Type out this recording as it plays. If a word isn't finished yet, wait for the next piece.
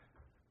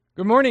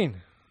Good morning.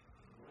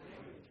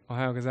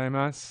 Ohayou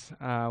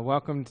gozaimasu.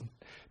 Welcome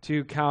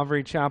to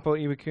Calvary Chapel,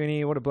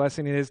 Iwakuni. What a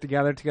blessing it is to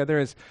gather together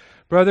as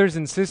brothers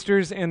and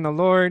sisters in the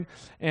Lord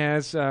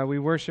as we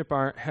worship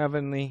our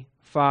Heavenly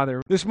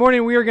Father. This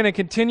morning we are going to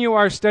continue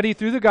our study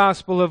through the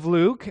Gospel of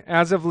Luke.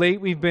 As of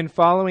late, we've been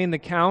following the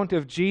count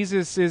of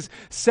Jesus'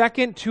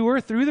 second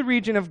tour through the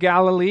region of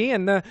Galilee,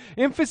 and the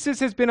emphasis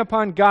has been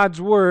upon God's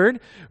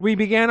Word. We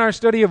began our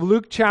study of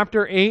Luke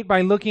chapter 8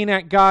 by looking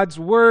at God's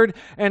Word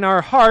and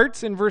our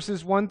hearts in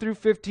verses 1 through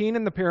 15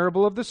 in the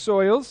parable of the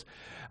soils.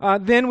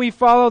 Then we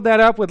followed that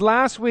up with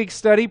last week's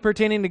study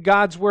pertaining to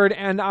God's Word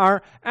and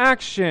our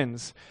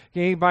actions,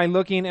 by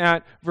looking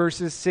at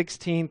verses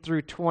 16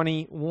 through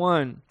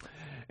 21.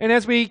 And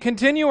as we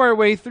continue our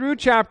way through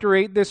chapter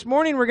 8, this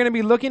morning we're going to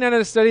be looking at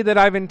a study that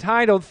I've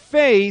entitled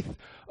Faith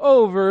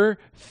Over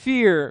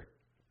Fear.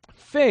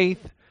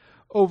 Faith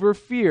over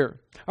fear.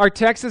 Our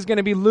text is going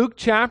to be Luke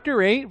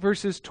chapter 8,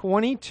 verses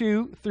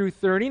 22 through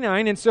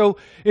 39. And so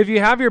if you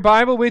have your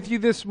Bible with you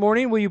this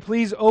morning, will you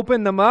please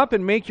open them up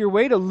and make your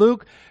way to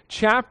Luke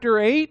chapter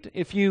 8.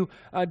 If you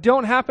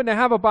don't happen to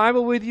have a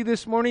Bible with you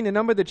this morning, a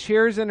number of the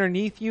chairs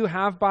underneath you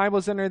have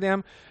Bibles under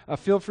them.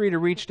 Feel free to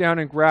reach down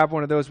and grab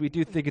one of those. We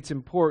do think it's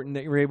important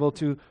that you're able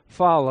to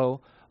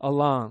follow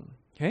along.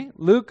 Okay,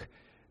 Luke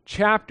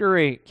chapter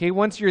 8. Okay,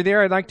 once you're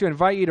there, I'd like to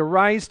invite you to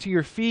rise to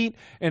your feet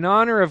in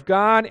honor of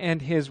God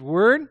and His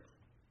Word.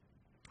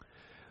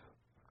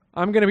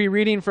 I'm going to be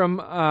reading from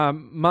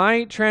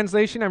my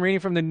translation. I'm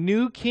reading from the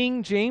New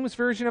King James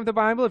Version of the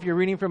Bible. If you're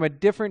reading from a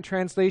different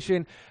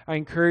translation, I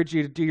encourage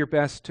you to do your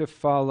best to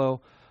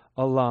follow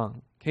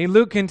along. Okay,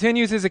 Luke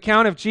continues his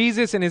account of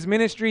Jesus and his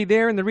ministry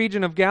there in the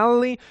region of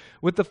Galilee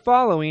with the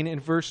following in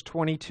verse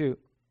 22.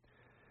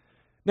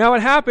 Now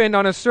it happened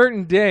on a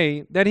certain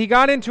day that he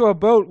got into a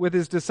boat with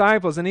his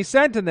disciples, and he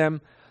said to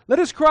them, "Let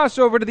us cross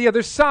over to the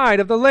other side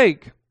of the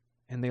lake."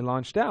 And they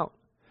launched out.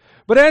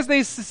 But as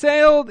they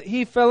sailed,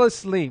 he fell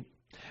asleep.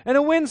 And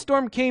a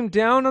windstorm came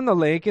down on the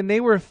lake, and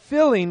they were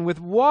filling with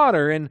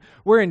water and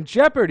were in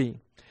jeopardy.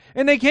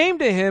 And they came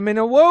to him and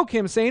awoke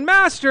him, saying,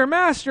 "Master,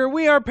 Master,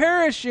 we are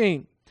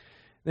perishing."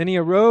 Then he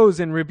arose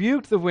and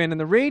rebuked the wind and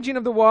the raging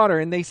of the water,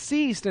 and they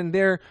ceased, and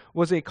there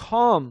was a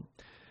calm.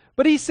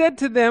 But he said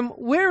to them,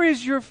 "Where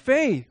is your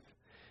faith?"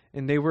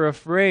 And they were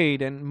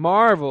afraid and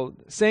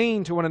marveled,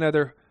 saying to one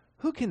another,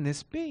 "Who can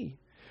this be?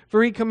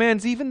 For he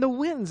commands even the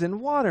winds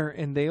and water,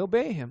 and they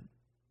obey him."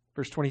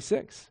 Verse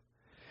 26.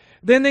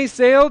 Then they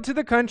sailed to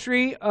the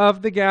country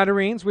of the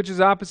Gadarenes, which is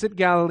opposite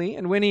Galilee.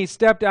 And when he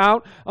stepped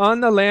out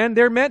on the land,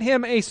 there met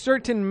him a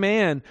certain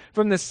man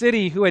from the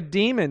city who had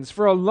demons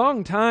for a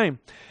long time.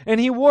 And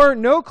he wore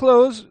no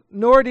clothes,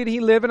 nor did he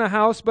live in a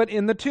house, but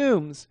in the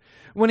tombs.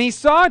 When he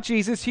saw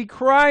Jesus, he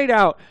cried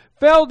out,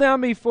 fell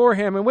down before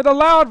him, and with a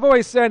loud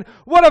voice said,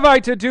 "What have I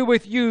to do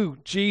with you,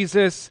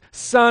 Jesus,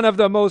 Son of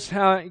the Most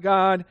High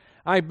God?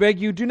 I beg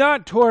you, do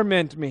not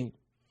torment me."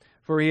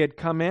 For he had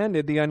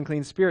commanded the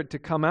unclean spirit to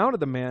come out of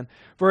the man,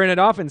 for it had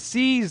often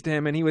seized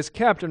him, and he was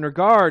kept under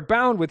guard,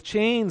 bound with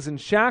chains and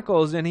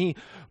shackles, and he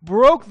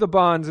broke the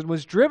bonds and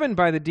was driven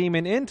by the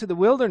demon into the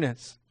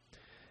wilderness.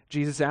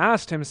 Jesus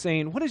asked him,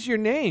 saying, "What is your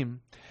name?"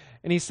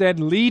 And he said,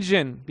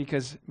 "Legion,"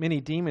 because many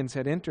demons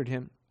had entered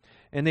him.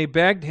 And they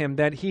begged him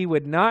that he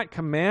would not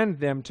command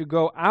them to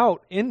go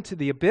out into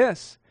the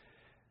abyss.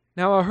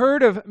 Now a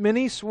herd of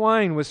many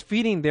swine was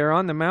feeding there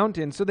on the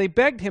mountain, so they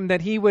begged him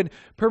that he would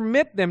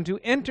permit them to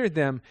enter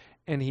them,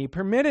 and he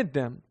permitted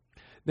them.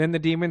 Then the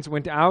demons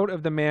went out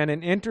of the man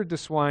and entered the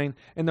swine,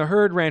 and the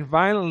herd ran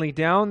violently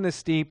down the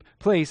steep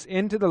place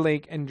into the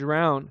lake and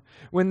drowned.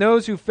 When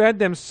those who fed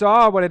them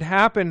saw what had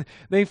happened,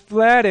 they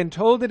fled and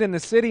told it in the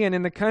city and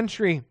in the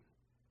country.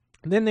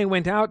 Then they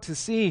went out to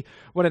see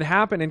what had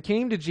happened and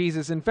came to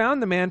Jesus and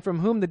found the man from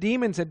whom the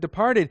demons had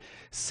departed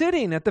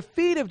sitting at the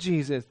feet of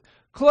Jesus,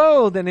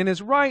 clothed and in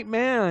his right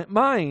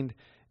mind,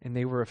 and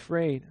they were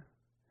afraid.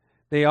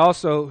 They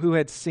also, who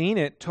had seen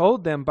it,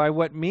 told them by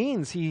what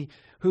means he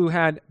who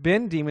had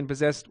been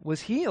demon-possessed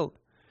was healed.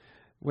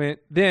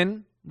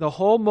 Then the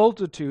whole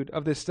multitude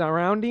of the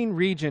surrounding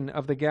region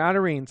of the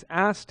Gadarenes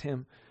asked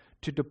him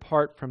to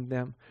depart from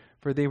them,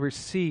 for they were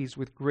seized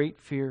with great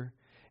fear.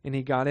 And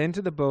he got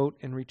into the boat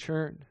and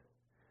returned.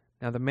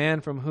 Now the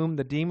man from whom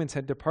the demons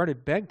had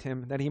departed begged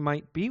him that he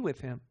might be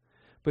with him.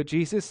 But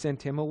Jesus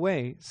sent him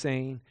away,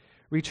 saying,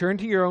 "Return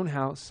to your own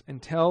house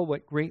and tell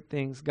what great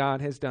things God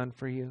has done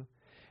for you."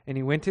 And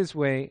he went his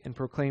way and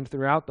proclaimed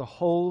throughout the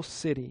whole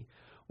city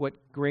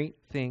what great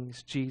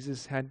things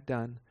Jesus had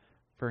done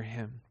for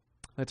him.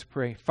 Let's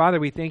pray. Father,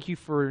 we thank you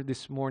for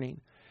this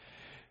morning.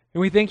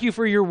 And we thank you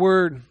for your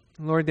word,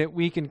 Lord, that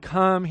we can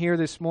come here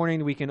this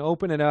morning, we can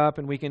open it up,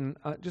 and we can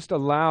just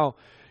allow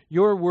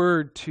your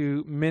word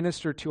to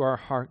minister to our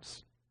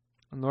hearts.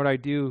 And Lord, I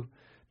do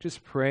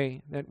just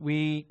pray that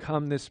we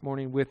come this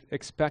morning with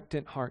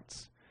expectant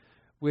hearts,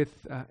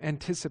 with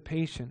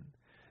anticipation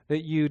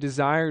that you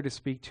desire to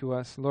speak to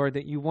us, Lord,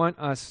 that you want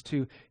us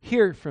to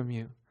hear from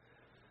you.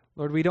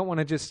 Lord, we don't want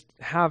to just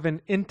have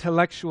an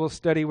intellectual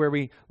study where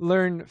we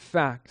learn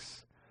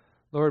facts.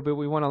 Lord, but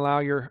we want to allow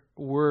your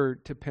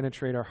word to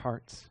penetrate our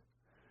hearts.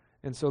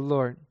 And so,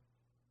 Lord,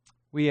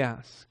 we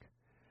ask,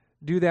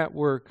 do that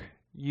work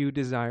you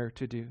desire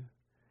to do.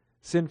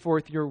 Send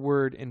forth your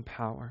word in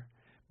power.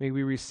 May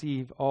we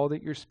receive all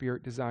that your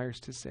Spirit desires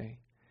to say.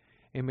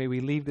 And may we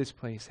leave this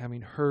place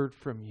having heard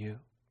from you.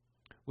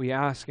 We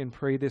ask and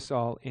pray this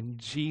all in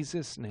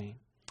Jesus' name.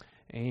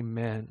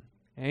 Amen.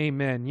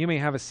 Amen. You may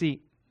have a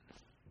seat.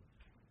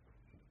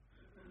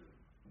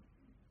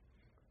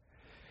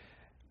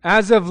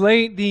 As of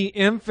late, the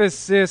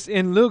emphasis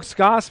in Luke's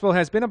gospel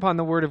has been upon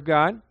the Word of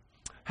God,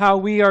 how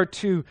we are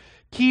to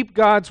keep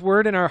God's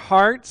Word in our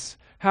hearts,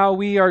 how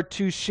we are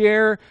to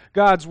share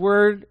God's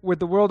Word with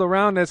the world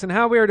around us, and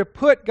how we are to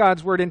put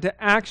God's Word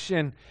into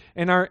action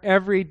in our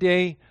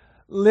everyday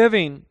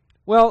living.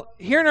 Well,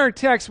 here in our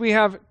text, we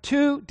have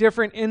two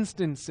different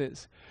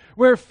instances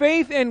where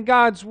faith in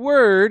God's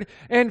Word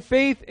and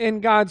faith in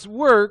God's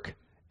work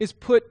is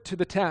put to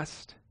the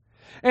test.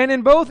 And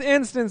in both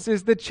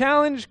instances, the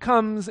challenge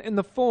comes in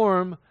the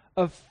form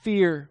of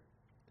fear.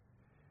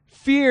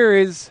 Fear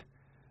is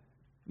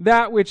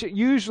that which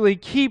usually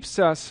keeps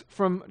us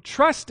from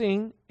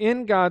trusting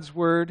in God's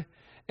Word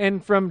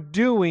and from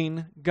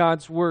doing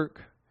God's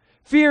work.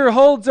 Fear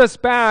holds us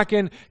back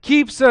and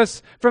keeps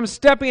us from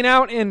stepping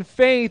out in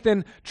faith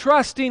and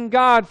trusting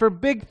God for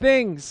big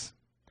things.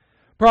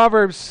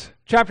 Proverbs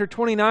chapter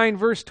 29,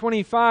 verse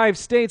 25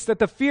 states that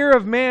the fear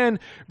of man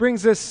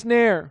brings a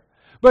snare,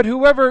 but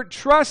whoever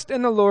trusts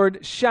in the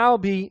Lord shall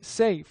be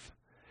safe.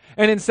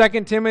 And in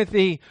 2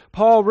 Timothy,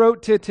 Paul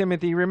wrote to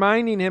Timothy,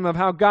 reminding him of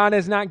how God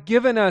has not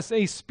given us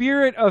a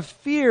spirit of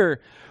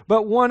fear,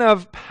 but one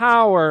of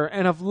power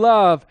and of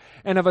love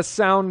and of a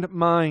sound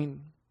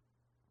mind.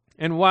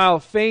 And while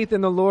faith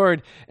in the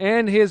Lord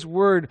and His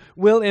Word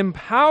will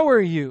empower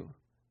you,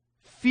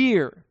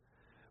 fear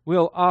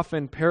will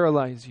often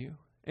paralyze you,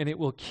 and it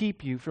will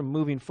keep you from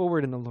moving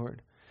forward in the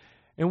Lord.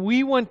 And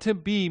we want to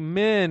be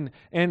men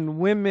and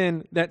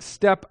women that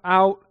step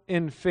out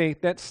in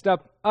faith, that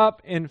step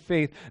up in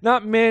faith,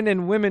 not men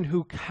and women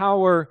who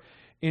cower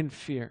in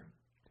fear.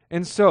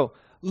 And so,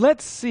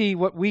 let's see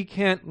what we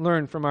can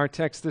learn from our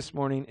text this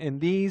morning in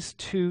these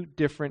two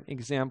different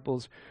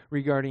examples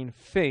regarding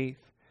faith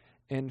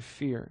and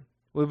fear.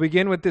 We'll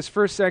begin with this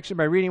first section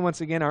by reading once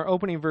again our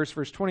opening verse,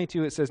 verse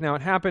 22. It says, "Now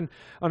it happened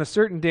on a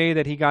certain day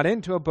that he got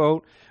into a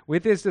boat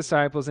with his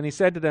disciples, and he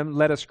said to them,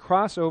 'Let us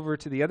cross over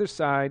to the other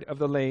side of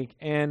the lake,'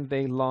 and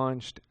they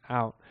launched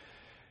out."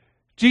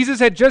 Jesus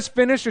had just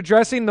finished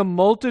addressing the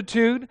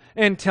multitude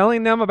and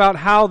telling them about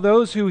how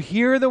those who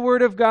hear the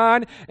word of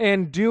God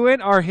and do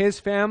it are his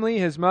family,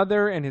 his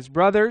mother, and his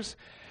brothers.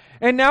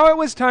 And now it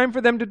was time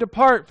for them to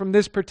depart from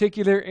this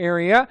particular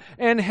area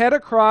and head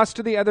across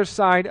to the other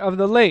side of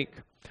the lake.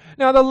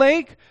 Now, the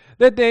lake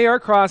that they are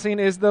crossing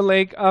is the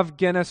Lake of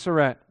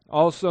Gennesaret,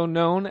 also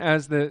known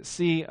as the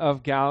Sea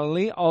of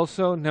Galilee,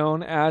 also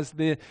known as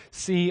the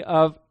Sea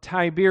of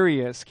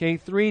Tiberias. Okay,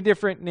 three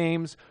different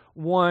names,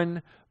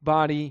 one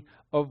body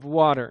of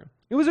water.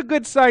 It was a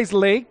good-sized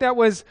lake that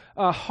was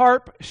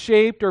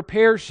harp-shaped or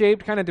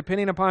pear-shaped, kind of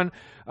depending upon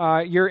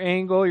your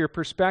angle, your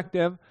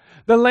perspective.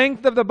 The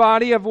length of the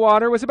body of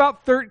water was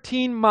about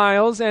 13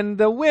 miles, and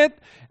the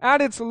width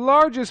at its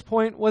largest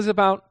point was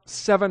about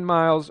 7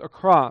 miles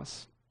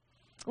across.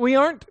 We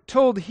aren't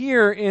told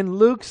here in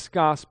Luke's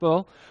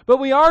gospel, but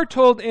we are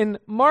told in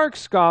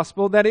Mark's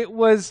gospel that it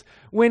was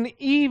when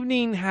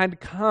evening had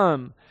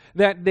come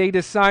that they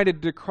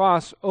decided to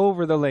cross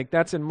over the lake.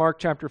 That's in Mark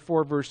chapter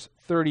 4, verse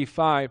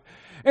 35.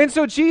 And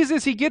so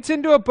Jesus, he gets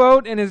into a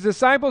boat and his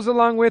disciples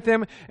along with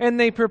him, and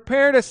they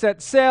prepare to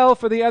set sail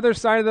for the other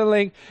side of the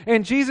lake.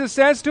 And Jesus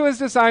says to his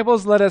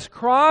disciples, "Let us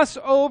cross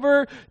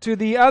over to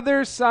the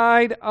other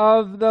side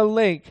of the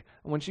lake."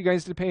 I want you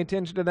guys to pay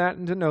attention to that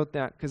and to note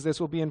that, because this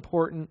will be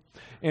important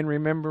in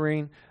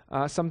remembering,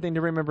 something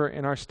to remember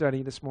in our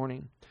study this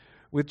morning.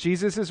 With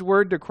Jesus'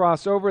 word to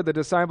cross over, the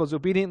disciples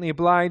obediently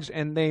obliged,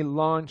 and they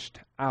launched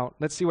out.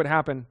 Let's see what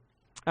happened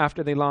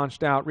after they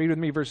launched out. Read with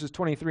me verses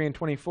 23 and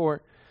 24.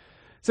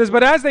 It says,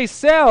 "But as they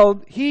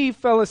sailed, he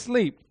fell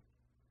asleep,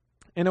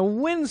 and a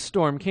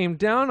windstorm came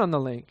down on the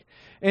lake,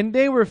 and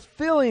they were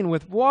filling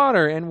with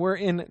water and were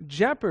in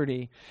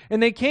jeopardy. And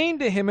they came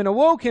to him and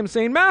awoke him,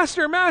 saying,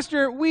 'Master,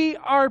 Master, we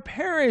are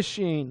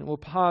perishing.'" We'll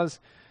pause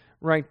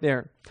right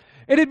there.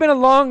 It had been a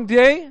long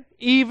day.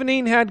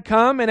 Evening had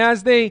come, and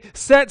as they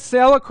set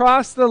sail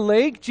across the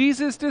lake,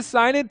 Jesus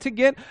decided to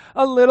get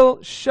a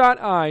little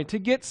shut-eye, to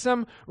get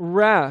some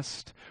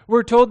rest.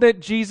 We're told that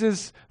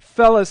Jesus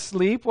fell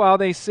asleep while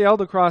they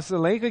sailed across the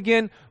lake.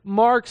 Again,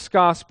 Mark's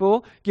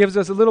gospel gives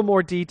us a little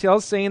more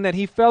details, saying that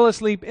he fell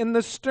asleep in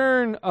the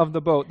stern of the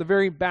boat, the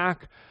very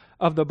back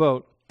of the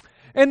boat.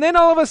 And then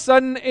all of a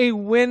sudden, a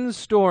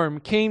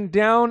windstorm came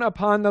down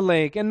upon the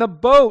lake, and the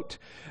boat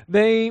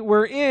they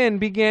were in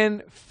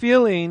began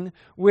filling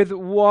with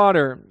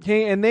water.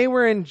 Okay, and they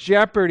were in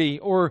jeopardy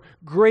or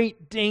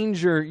great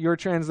danger, your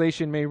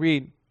translation may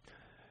read.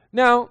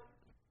 Now,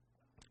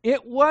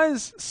 it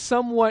was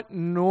somewhat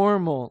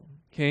normal,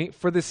 okay,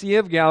 for the Sea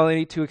of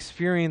Galilee to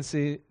experience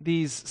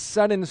these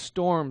sudden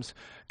storms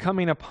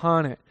coming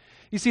upon it.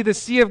 You see, the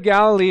Sea of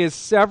Galilee is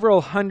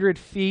several hundred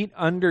feet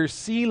under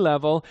sea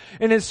level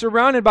and is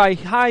surrounded by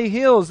high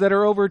hills that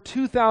are over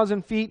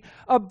 2,000 feet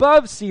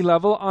above sea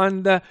level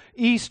on the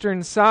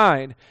eastern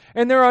side.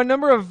 And there are a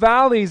number of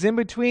valleys in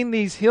between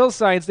these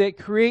hillsides that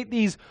create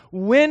these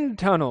wind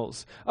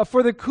tunnels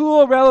for the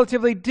cool,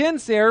 relatively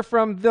dense air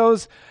from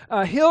those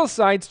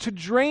hillsides to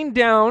drain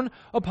down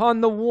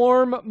upon the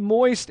warm,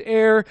 moist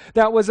air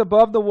that was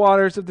above the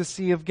waters of the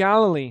Sea of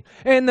Galilee.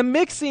 And the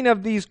mixing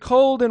of these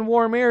cold and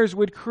warm airs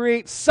would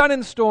create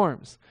sudden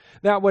storms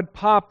that would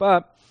pop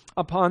up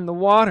upon the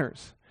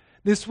waters.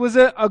 This was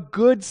a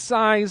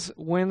good-size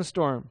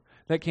windstorm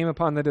that came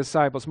upon the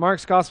disciples.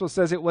 Mark's gospel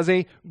says it was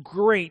a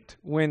great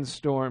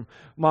windstorm,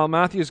 while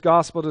Matthew's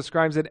gospel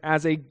describes it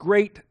as a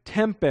great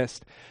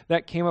tempest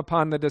that came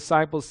upon the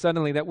disciples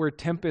suddenly. That word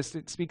tempest,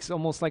 it speaks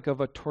almost like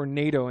of a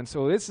tornado, and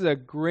so this is a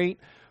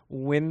great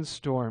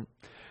windstorm.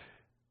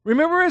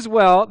 Remember as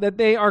well that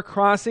they are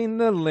crossing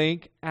the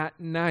lake at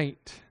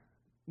night.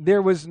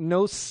 There was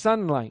no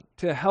sunlight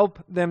to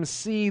help them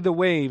see the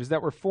waves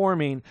that were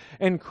forming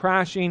and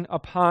crashing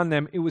upon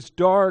them. It was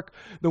dark,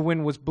 the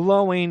wind was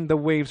blowing, the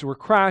waves were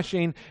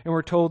crashing, and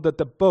we're told that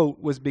the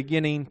boat was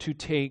beginning to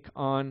take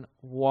on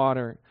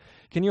water.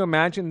 Can you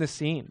imagine the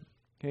scene?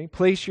 Okay,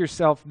 place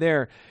yourself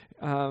there.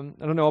 I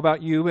don't know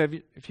about you,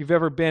 if you've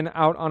ever been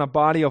out on a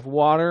body of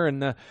water in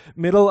the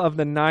middle of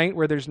the night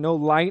where there's no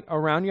light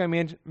around you.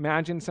 I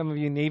imagine some of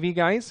you Navy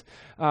guys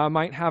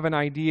might have an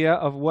idea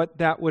of what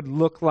that would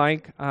look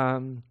like.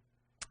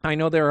 I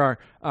know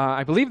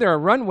I believe there are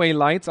runway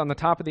lights on the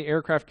top of the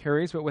aircraft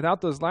carriers, but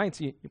without those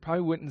lights, you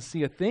probably wouldn't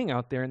see a thing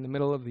out there in the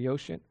middle of the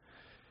ocean.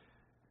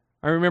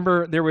 I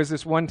remember there was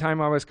this one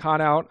time I was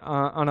caught out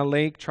on a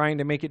lake trying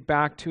to make it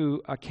back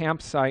to a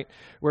campsite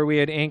where we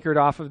had anchored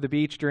off of the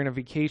beach during a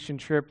vacation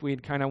trip. We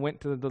had kind of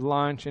went to the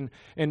launch and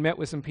met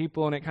with some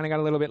people, and it kind of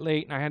got a little bit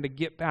late, and I had to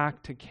get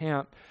back to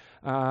camp.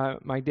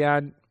 My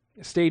dad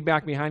stayed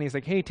back behind. He's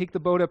like, hey, take the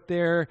boat up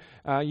there.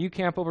 You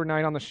camp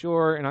overnight on the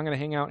shore, and I'm going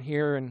to hang out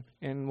here,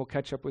 and we'll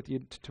catch up with you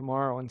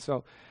tomorrow. And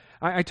so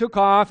I took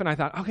off, and I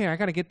thought, okay, I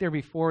got to get there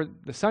before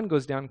the sun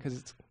goes down because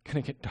it's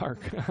going to get dark.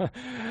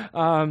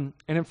 And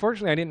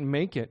unfortunately, I didn't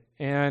make it.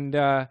 And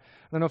I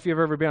don't know if you've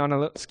ever been on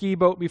a ski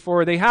boat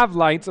before. They have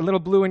lights, a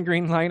little blue and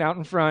green light out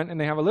in front, and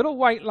they have a little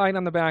white light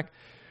on the back,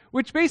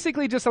 which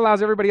basically just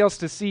allows everybody else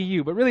to see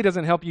you, but really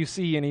doesn't help you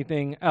see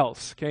anything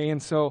else. Okay,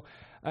 and so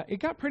it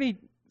got pretty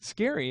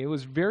scary. It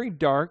was very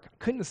dark.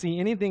 Couldn't see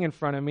anything in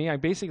front of me. I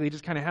basically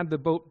just kind of had the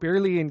boat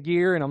barely in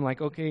gear, and I'm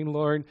like, okay,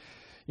 Lord,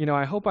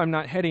 I hope I'm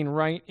not heading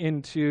right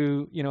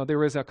into, there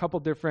was a couple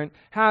different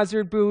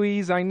hazard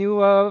buoys I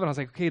knew of, and I was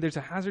like, okay, there's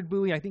a hazard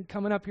buoy, I think,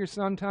 coming up here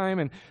sometime,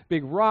 and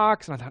big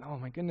rocks, and I thought, oh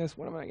my goodness,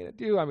 what am I going to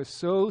do? I was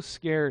so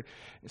scared,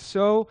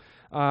 so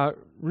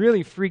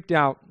really freaked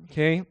out,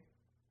 okay?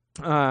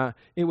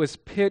 It was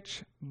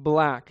pitch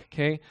black,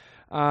 okay?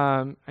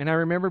 And I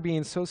remember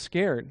being so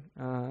scared.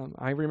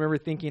 I remember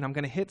thinking, I'm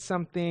going to hit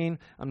something,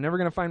 I'm never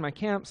going to find my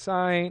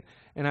campsite.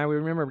 And I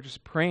remember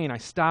just praying. I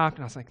stopped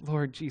and I was like,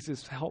 Lord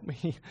Jesus, help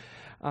me.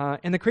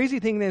 And the crazy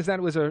thing is that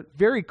it was a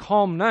very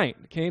calm night.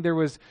 Okay, there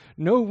was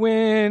no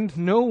wind,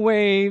 no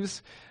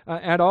waves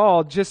at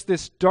all, just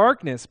this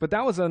darkness. But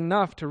that was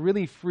enough to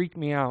really freak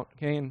me out.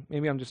 Okay, and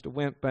maybe I'm just a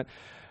wimp, but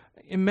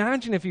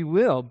imagine, if you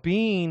will,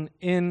 being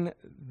in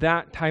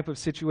that type of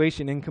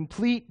situation in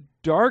complete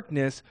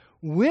darkness,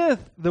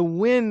 with the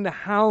wind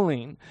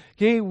howling,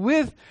 okay,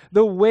 with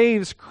the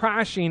waves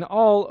crashing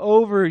all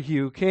over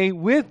you, okay,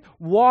 with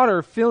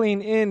water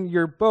filling in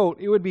your boat.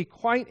 It would be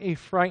quite a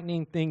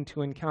frightening thing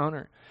to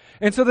encounter.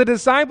 And so the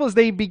disciples,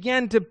 they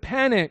began to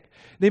panic.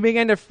 They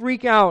began to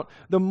freak out.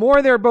 The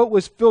more their boat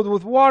was filled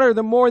with water,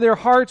 the more their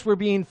hearts were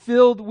being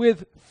filled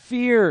with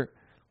fear.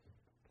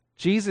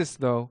 Jesus,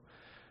 though,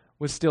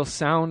 was still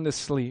sound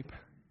asleep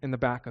in the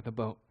back of the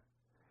boat.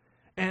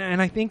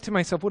 And I think to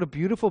myself, what a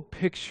beautiful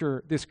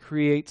picture this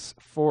creates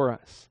for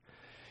us.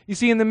 You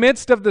see, in the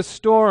midst of the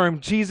storm,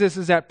 Jesus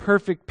is at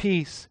perfect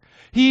peace.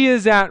 He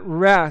is at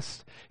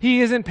rest.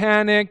 He isn't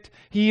panicked.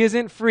 He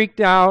isn't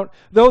freaked out.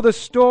 Though the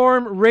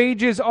storm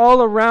rages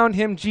all around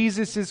him,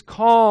 Jesus is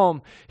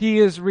calm. He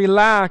is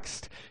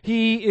relaxed.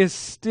 He is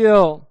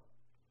still.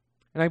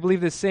 And I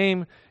believe the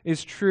same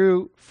is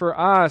true for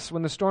us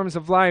when the storms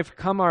of life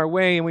come our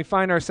way and we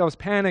find ourselves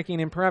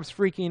panicking and perhaps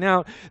freaking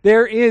out.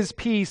 There is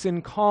peace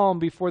and calm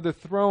before the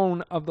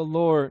throne of the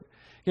Lord.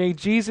 Okay,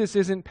 Jesus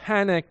isn't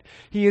panicked.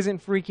 He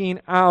isn't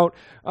freaking out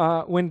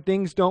when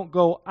things don't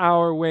go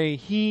our way.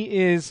 He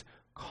is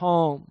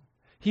calm.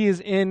 He is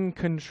in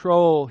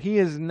control. He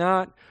is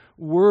not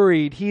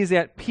worried. He is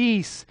at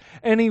peace,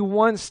 and he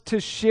wants to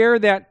share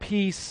that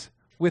peace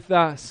with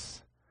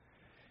us.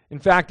 In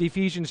fact,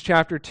 Ephesians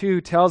chapter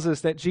 2 tells us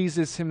that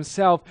Jesus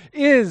himself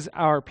is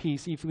our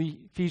peace,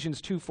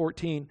 Ephesians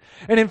 2:14.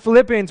 And in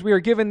Philippians, we are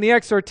given the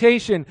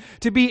exhortation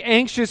to be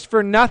anxious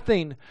for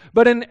nothing,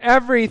 but in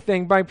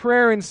everything, by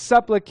prayer and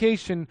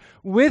supplication,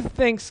 with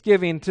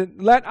thanksgiving, to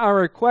let our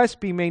requests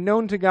be made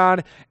known to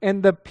God,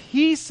 and the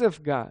peace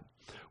of God,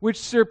 which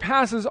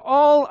surpasses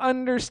all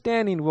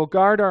understanding, will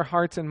guard our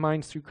hearts and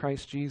minds through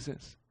Christ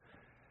Jesus.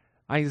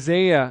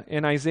 Isaiah,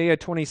 in Isaiah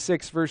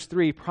 26, verse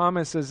 3,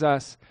 promises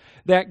us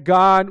that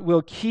God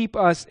will keep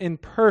us in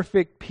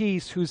perfect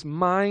peace, whose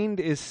mind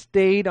is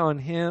stayed on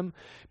Him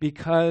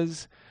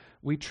because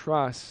we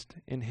trust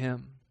in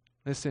Him.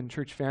 Listen,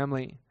 church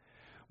family,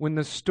 when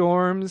the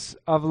storms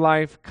of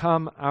life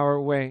come our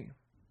way,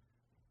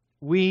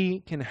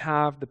 we can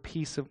have the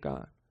peace of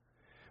God.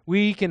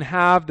 We can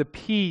have the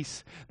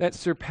peace that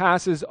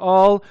surpasses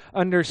all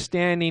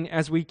understanding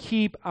as we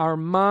keep our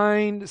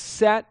mind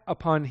set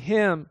upon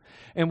Him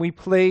and we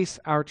place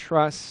our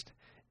trust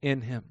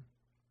in Him.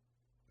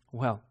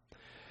 Well,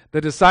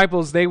 the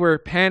disciples, they were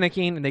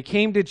panicking and they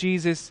came to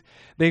Jesus.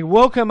 They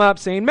woke Him up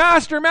saying,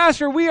 Master,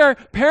 Master, we are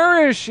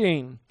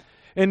perishing.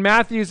 In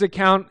Matthew's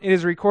account, it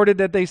is recorded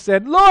that they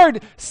said,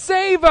 Lord,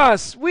 save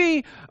us,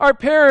 we are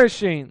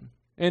perishing.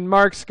 In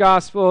Mark's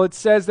gospel, it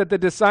says that the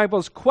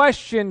disciples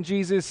questioned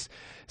Jesus,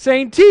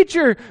 saying,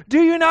 Teacher,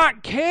 do you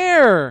not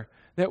care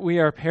that we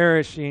are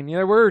perishing?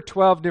 There were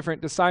 12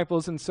 different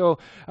disciples, and so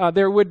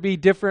there would be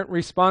different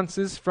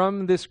responses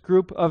from this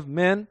group of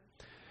men.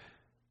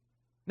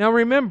 Now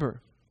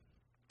remember,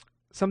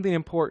 something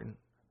important.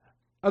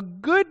 A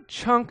good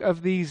chunk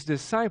of these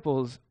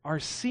disciples are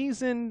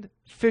seasoned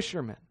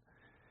fishermen.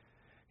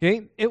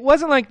 Okay? It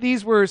wasn't like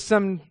these were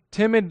some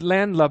timid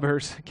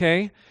landlubbers,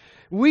 okay?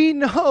 We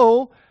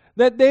know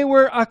that they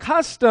were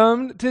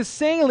accustomed to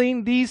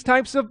sailing these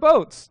types of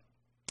boats.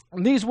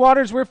 These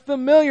waters were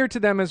familiar to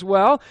them as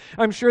well.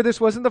 I'm sure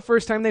this wasn't the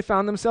first time they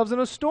found themselves in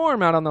a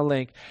storm out on the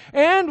lake.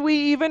 And we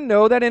even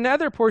know that in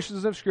other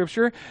portions of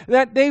Scripture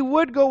that they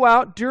would go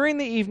out during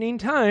the evening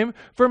time,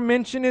 for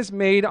mention is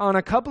made on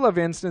a couple of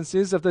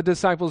instances of the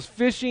disciples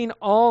fishing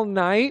all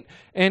night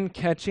and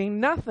catching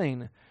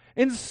nothing.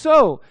 And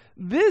so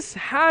this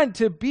had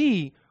to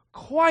be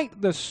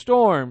quite the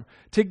storm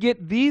to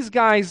get these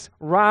guys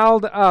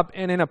riled up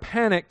and in a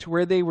panic to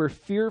where they were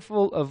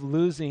fearful of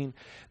losing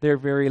their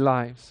very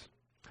lives.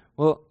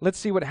 Well, let's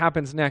see what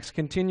happens next.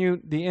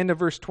 Continue the end of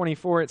verse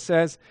 24. It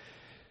says,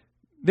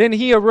 Then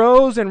he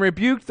arose and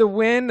rebuked the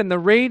wind and the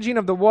raging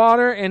of the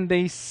water, and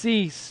they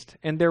ceased,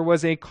 and there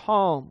was a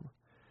calm.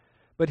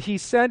 But he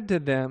said to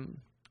them,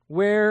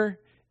 Where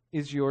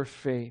is your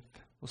faith?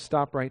 We'll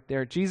stop right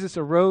there. Jesus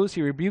arose,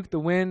 he rebuked the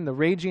wind, the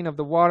raging of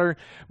the water.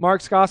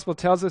 Mark's gospel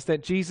tells us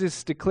that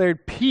Jesus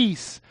declared,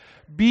 Peace,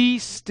 be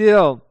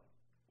still.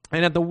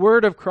 And at the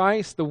word of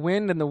Christ, the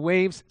wind and the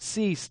waves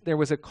ceased. There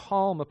was a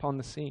calm upon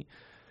the sea.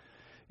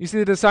 You see,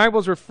 the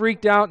disciples were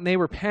freaked out and they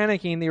were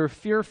panicking. They were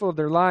fearful of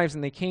their lives,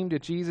 and they came to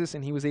Jesus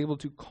and He was able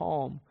to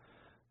calm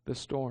the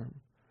storm.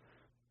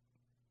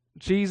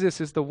 Jesus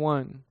is the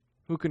one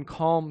who can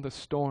calm the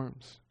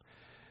storms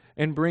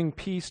and bring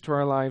peace to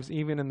our lives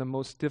even in the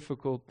most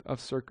difficult of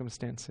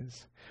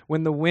circumstances.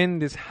 When the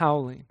wind is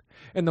howling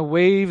and the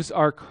waves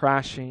are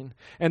crashing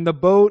and the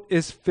boat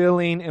is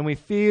filling and we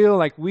feel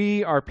like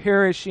we are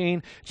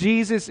perishing,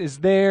 Jesus is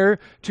there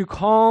to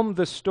calm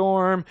the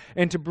storm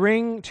and to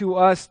bring to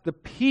us the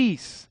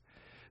peace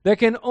that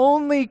can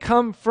only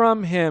come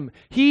from Him.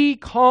 He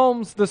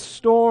calms the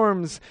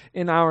storms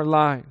in our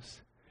lives.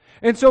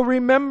 And so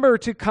remember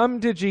to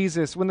come to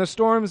Jesus when the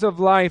storms of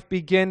life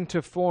begin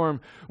to form,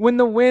 when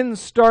the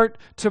winds start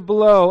to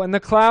blow and the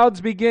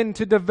clouds begin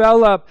to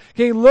develop.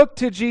 Okay, look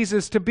to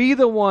Jesus to be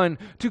the one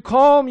to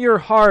calm your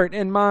heart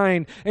and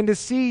mind and to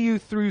see you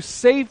through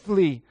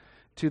safely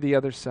to the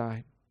other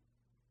side.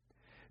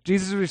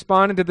 Jesus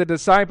responded to the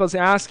disciples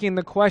asking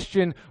the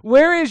question,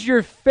 Where is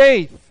your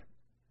faith?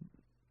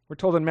 We're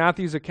told in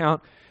Matthew's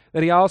account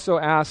that He also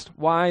asked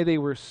why they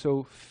were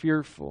so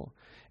fearful.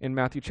 In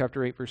Matthew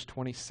chapter 8, verse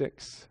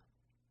 26.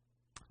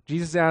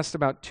 Jesus asked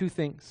about two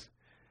things.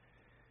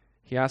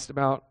 He asked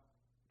about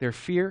their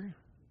fear,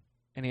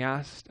 and He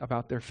asked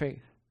about their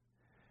faith.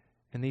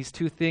 And these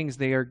two things,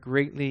 they are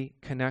greatly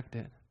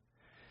connected.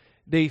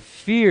 They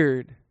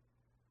feared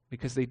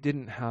because they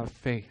didn't have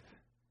faith.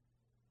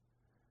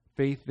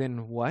 Faith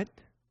in what?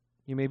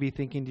 You may be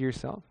thinking to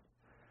yourself.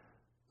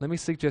 Let me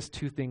suggest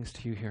two things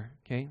to you here,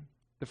 okay?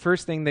 The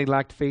first thing they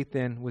lacked faith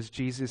in was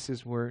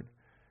Jesus' word.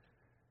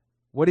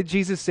 What did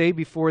Jesus say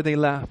before they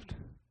left?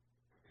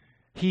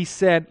 He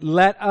said,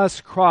 Let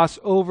us cross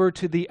over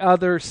to the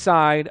other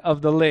side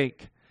of the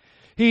lake.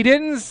 He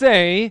didn't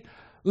say,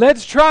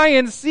 let's try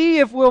and see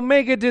if we'll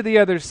make it to the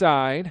other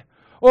side.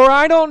 Or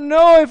I don't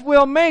know if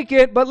we'll make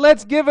it, but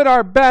let's give it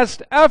our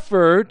best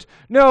effort.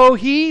 No,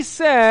 He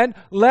said,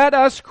 let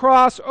us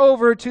cross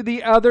over to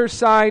the other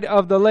side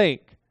of the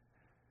lake.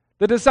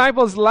 The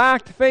disciples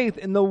lacked faith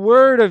in the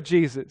word of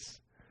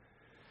Jesus.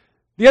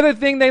 The other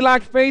thing they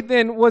lacked faith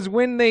in was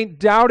when they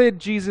doubted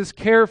Jesus'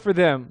 care for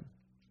them.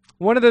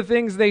 One of the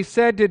things they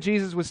said to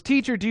Jesus was,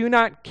 "Teacher, do you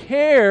not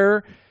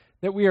care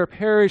that we are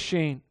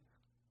perishing?"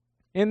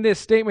 In this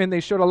statement, they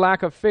showed a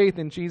lack of faith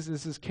in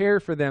Jesus' care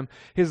for them,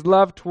 his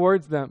love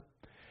towards them.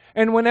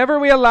 And whenever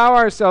we allow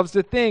ourselves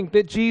to think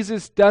that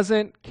Jesus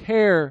doesn't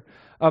care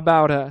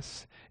about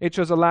us, it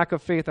shows a lack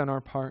of faith on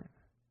our part.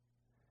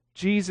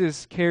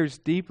 Jesus cares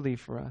deeply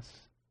for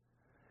us.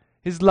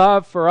 His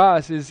love for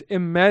us is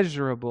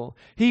immeasurable.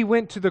 He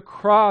went to the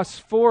cross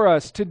for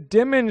us to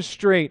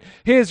demonstrate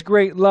His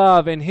great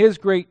love and His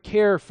great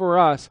care for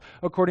us,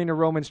 according to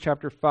Romans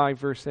chapter 5,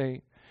 verse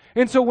 8.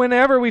 And so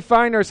whenever we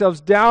find ourselves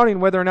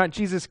doubting whether or not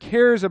Jesus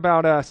cares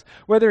about us,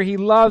 whether He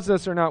loves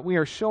us or not, we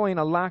are showing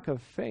a lack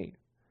of faith.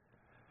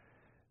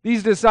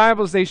 These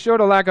disciples, they showed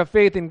a lack of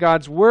faith in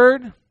God's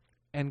Word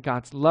and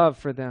God's love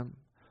for them,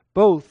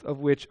 both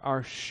of which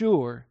are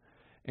sure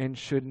and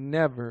should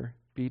never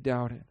be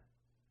doubted.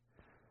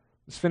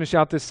 Let's finish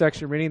out this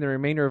section reading the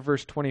remainder of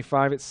verse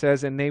 25. It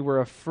says, "And they were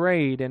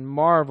afraid and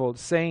marveled,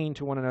 saying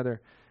to one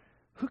another,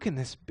 'Who can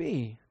this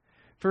be?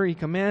 For He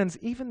commands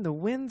even the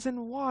winds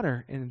and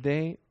water, and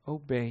they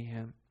obey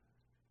Him.'"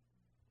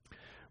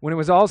 When it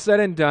was all said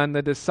and done,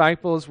 the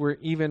disciples were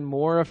even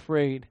more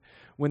afraid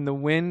when the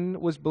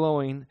wind was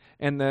blowing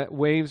and the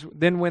waves,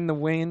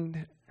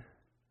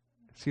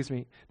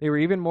 they were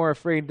even more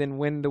afraid than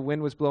when the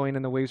wind was blowing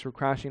and the waves were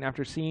crashing.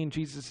 After seeing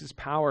Jesus'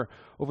 power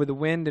over the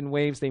wind and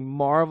waves, they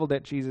marveled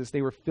at Jesus.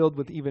 They were filled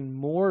with even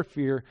more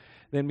fear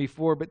than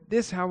before. But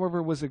this,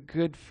 however, was a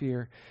good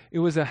fear. It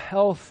was a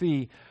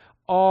healthy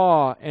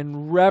awe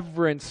and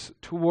reverence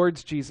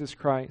towards Jesus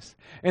Christ.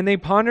 And they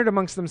pondered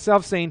amongst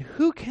themselves, saying,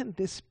 "Who can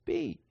this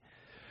be?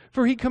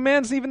 For He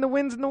commands even the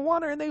winds and the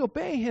water, and they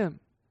obey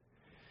Him."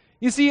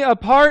 You see, a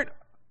part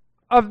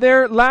of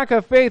their lack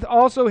of faith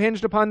also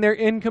hinged upon their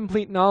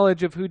incomplete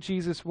knowledge of who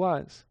Jesus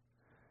was.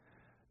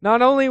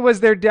 Not only was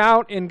there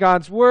doubt in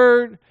God's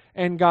Word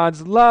and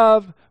God's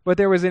love, but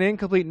there was an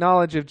incomplete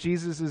knowledge of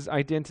Jesus'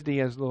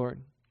 identity as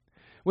Lord.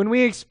 When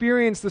we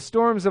experience the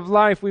storms of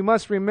life, we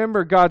must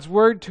remember God's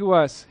Word to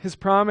us, His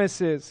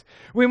promises.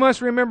 We must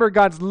remember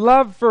God's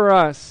love for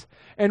us,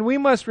 and we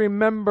must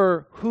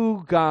remember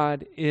who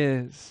God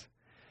is.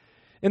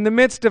 In the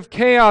midst of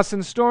chaos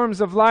and storms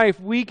of life,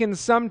 we can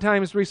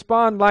sometimes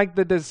respond like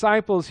the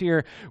disciples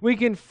here. We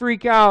can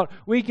freak out,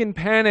 we can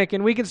panic,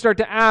 and we can start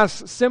to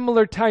ask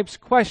similar types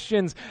of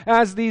questions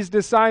as these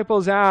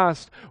disciples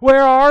asked.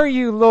 "Where are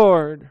you,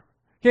 Lord?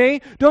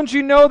 Okay, don't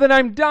you know that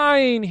I'm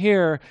dying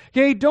here?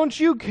 Okay, don't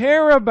you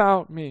care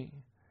about me?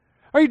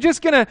 Are you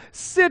just going to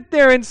sit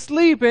there and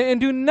sleep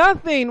and do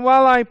nothing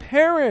while I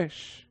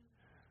perish?"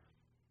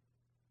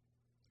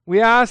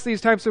 We ask these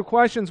types of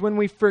questions when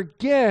we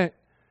forget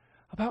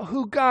about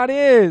who God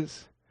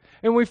is,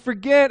 and we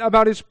forget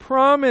about His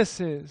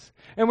promises,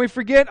 and we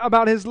forget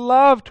about His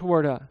love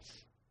toward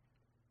us.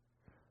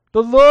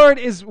 The Lord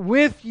is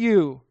with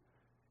you.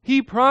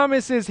 He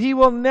promises He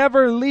will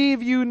never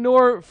leave you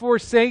nor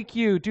forsake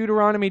you.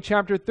 Deuteronomy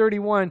chapter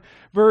 31,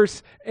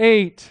 verse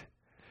 8.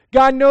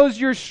 God knows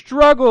your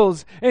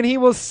struggles, and He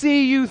will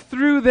see you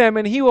through them,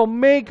 and He will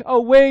make a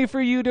way for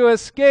you to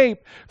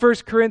escape.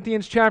 1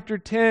 Corinthians chapter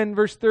 10,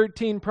 verse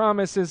 13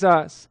 promises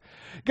us.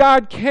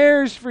 God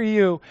cares for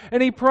you,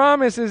 and He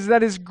promises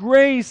that His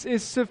grace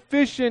is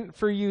sufficient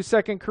for you.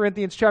 2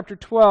 Corinthians chapter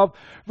 12,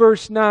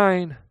 verse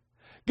 9.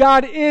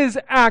 God is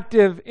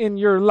active in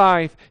your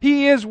life.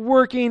 He is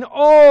working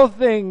all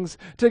things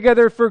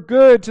together for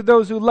good to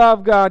those who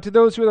love God, to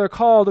those who are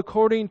called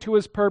according to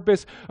His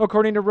purpose,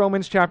 according to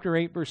Romans chapter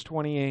 8, verse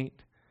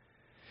 28.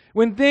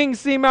 When things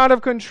seem out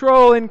of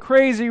control and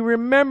crazy,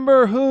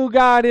 remember who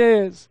God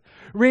is.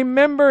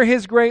 Remember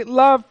His great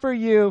love for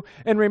you,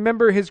 and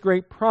remember His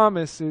great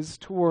promises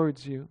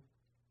towards you.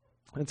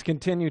 Let's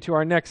continue to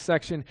our next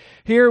section.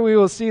 Here we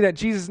will see that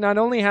Jesus not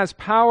only has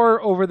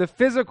power over the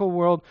physical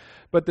world,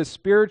 but the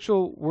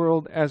spiritual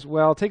world as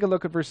well. Take a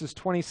look at verses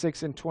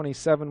 26 and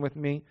 27 with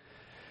me. It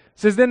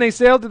says, "Then they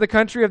sailed to the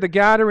country of the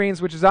Gadarenes,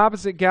 which is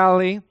opposite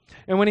Galilee.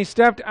 And when He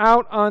stepped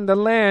out on the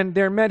land,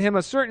 there met Him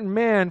a certain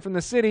man from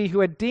the city who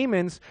had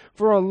demons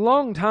for a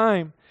long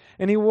time.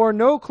 And he wore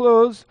no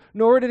clothes,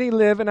 nor did he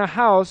live in a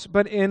house,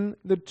 but in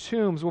the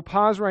tombs." We'll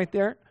pause right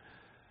there.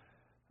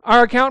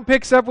 Our account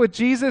picks up with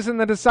Jesus and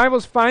the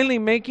disciples finally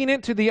making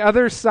it to the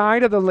other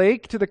side of the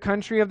lake, to the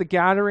country of the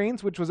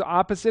Gadarenes, which was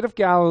opposite of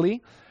Galilee.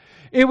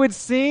 It would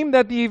seem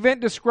that the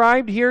event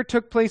described here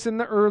took place in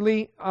the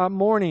early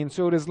morning,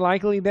 so it is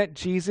likely that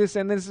Jesus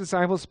and His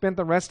disciples spent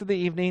the rest of the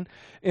evening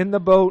in the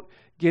boat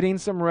getting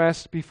some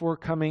rest before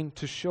coming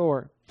to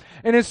shore.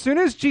 And as soon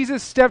as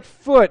Jesus stepped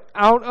foot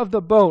out of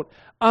the boat,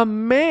 a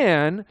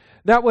man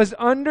that was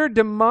under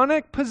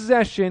demonic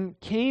possession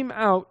came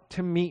out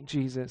to meet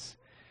Jesus.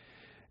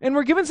 And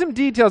we're given some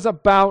details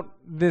about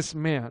this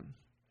man.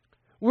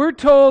 We're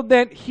told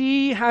that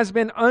he has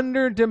been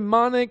under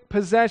demonic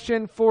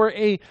possession for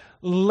a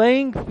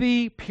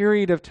lengthy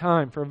period of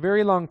time. For a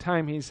very long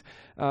time he's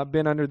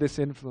been under this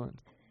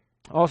influence.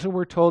 Also,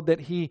 we're told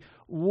that he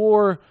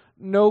wore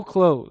no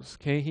clothes.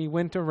 Okay, he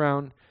went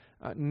around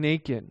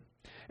naked.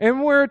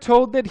 And we're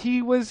told that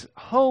he was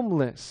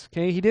homeless.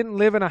 Okay, he didn't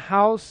live in a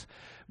house,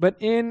 but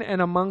in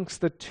and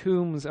amongst the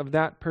tombs of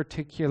that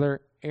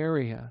particular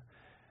area.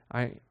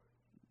 I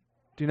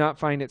do not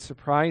find it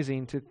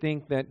surprising to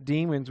think that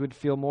demons would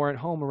feel more at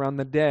home around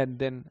the dead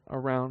than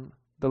around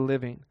the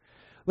living.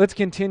 Let's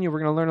continue. We're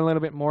going to learn a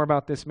little bit more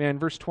about this man.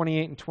 Verse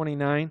 28 and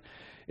 29,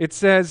 it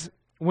says,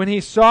 when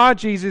he saw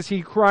Jesus,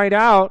 he cried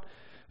out,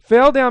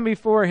 fell down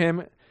before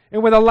him,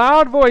 and with a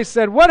loud voice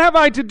said, what have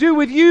I to do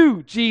with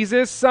you,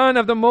 Jesus, Son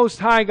of the Most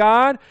High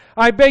God?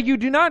 I beg you,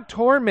 do not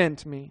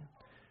torment me.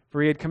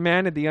 For he had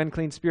commanded the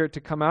unclean spirit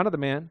to come out of the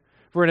man,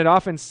 for it had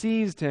often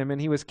seized him,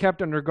 and he was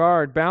kept under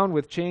guard, bound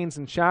with chains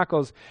and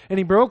shackles. And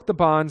he broke the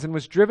bonds and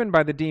was driven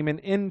by the demon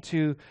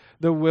into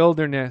the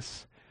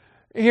wilderness.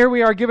 Here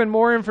we are given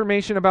more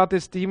information about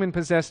this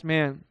demon-possessed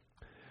man.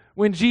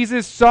 When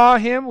Jesus saw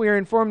him, we are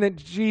informed that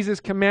Jesus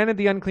commanded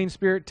the unclean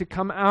spirit to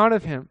come out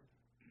of him.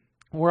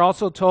 We're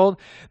also told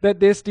that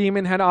this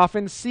demon had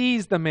often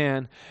seized the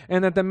man,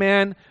 and that the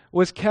man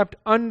was kept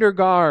under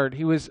guard.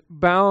 He was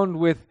bound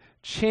with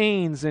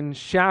chains and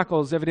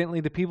shackles.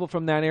 Evidently, the people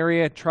from that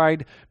area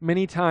tried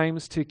many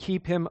times to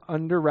keep him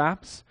under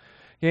wraps.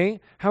 Okay?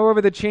 However,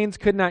 the chains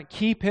could not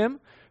keep him,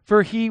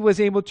 for he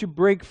was able to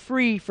break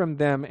free from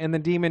them, and the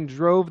demon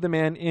drove the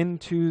man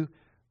into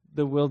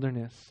the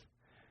wilderness.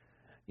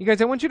 You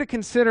guys, I want you to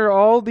consider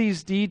all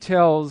these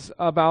details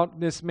about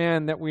this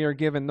man that we are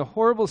given, the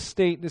horrible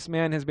state this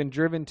man has been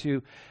driven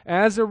to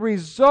as a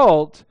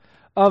result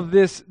of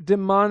this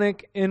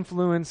demonic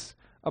influence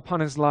upon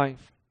his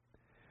life.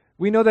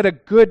 We know that a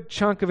good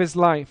chunk of his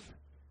life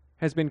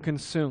has been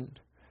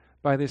consumed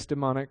by this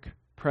demonic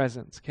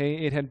presence.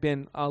 Okay, it had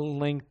been a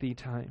lengthy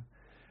time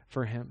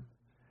for him.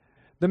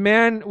 The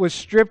man was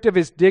stripped of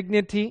his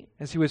dignity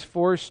as he was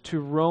forced to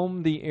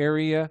roam the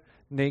area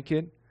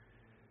naked.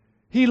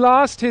 He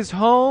lost his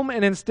home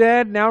and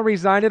instead now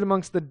resided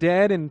amongst the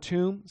dead in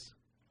tombs.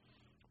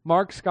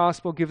 Mark's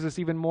gospel gives us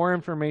even more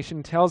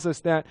information, tells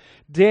us that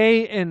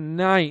day and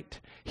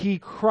night he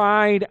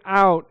cried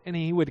out and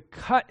he would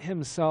cut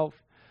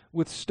himself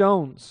with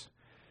stones.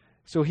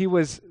 So he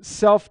was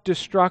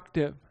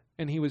self-destructive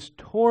and he was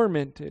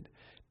tormented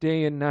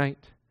day and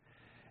night.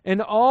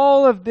 And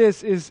all of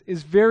this is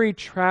very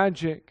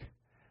tragic,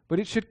 but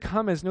it should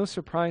come as no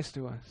surprise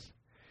to us,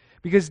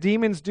 because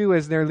demons do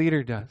as their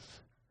leader does.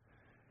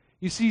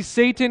 You see,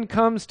 Satan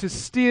comes to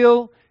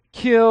steal,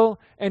 kill,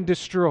 and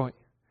destroy.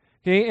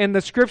 Okay, and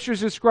the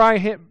scriptures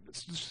describe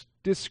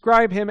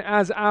him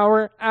as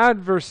our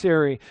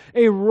adversary,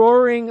 a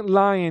roaring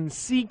lion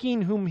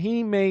seeking whom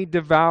he may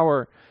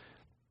devour.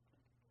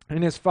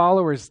 And his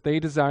followers, they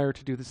desire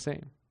to do the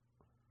same,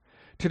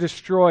 to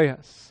destroy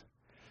us,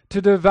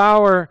 to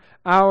devour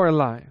our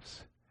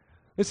lives.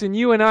 Listen,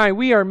 you and I,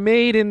 we are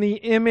made in the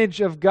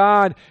image of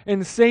God,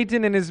 and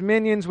Satan and his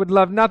minions would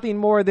love nothing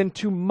more than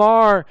to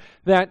mar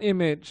that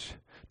image,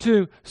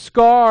 to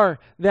scar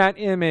that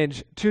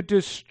image, to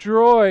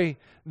destroy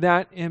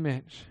that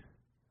image.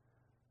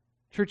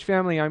 Church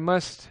family, I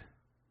must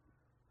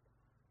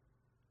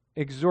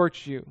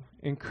exhort you,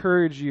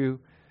 encourage you,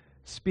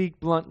 speak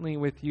bluntly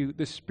with you.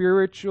 The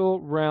spiritual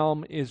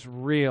realm is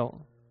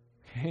real.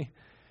 Okay?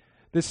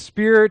 The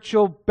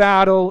spiritual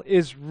battle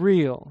is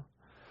real.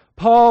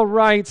 Paul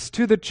writes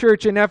to the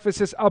church in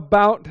Ephesus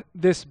about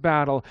this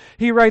battle.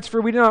 He writes, for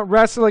we do not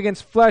wrestle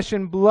against flesh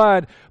and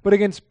blood, but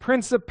against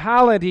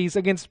principalities,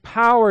 against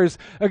powers,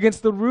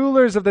 against the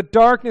rulers of the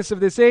darkness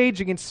of this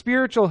age, against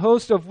spiritual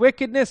hosts of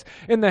wickedness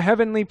in the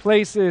heavenly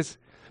places.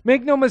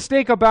 Make no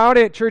mistake about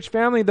it, church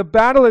family. The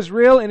battle is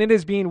real and it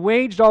is being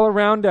waged all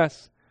around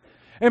us.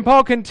 And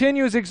Paul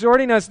continues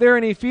exhorting us there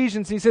in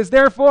Ephesians. He says,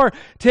 therefore,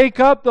 take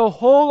up the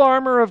whole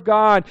armor of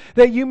God,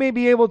 that you may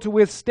be able to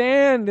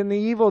withstand in the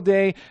evil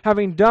day,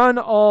 having done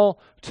all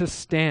to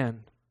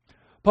stand.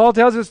 Paul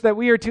tells us that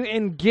we are to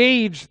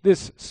engage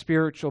this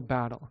spiritual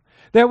battle,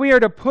 that we are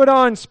to put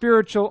on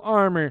spiritual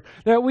armor,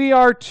 that we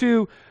are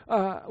to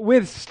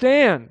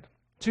withstand,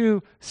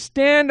 to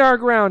stand our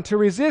ground, to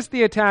resist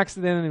the attacks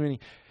of the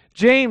enemy.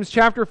 James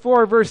chapter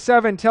 4 verse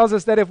 7 tells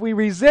us that if we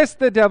resist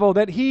the devil,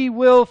 that he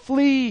will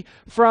flee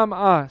from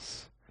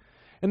us.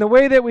 And the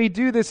way that we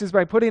do this is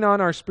by putting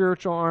on our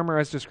spiritual armor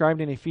as described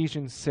in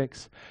Ephesians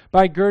 6,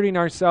 by girding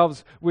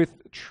ourselves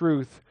with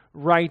truth,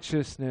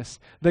 righteousness,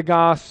 the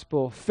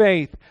gospel,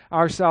 faith,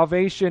 our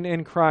salvation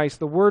in Christ,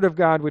 the word of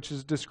God, which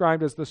is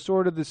described as the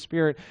sword of the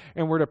Spirit,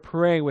 and we're to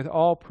pray with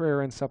all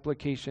prayer and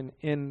supplication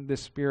in the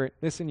Spirit.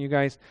 Listen, you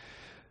guys,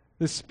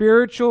 the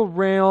spiritual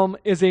realm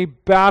is a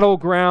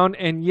battleground,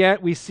 and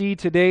yet we see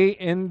today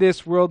in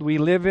this world we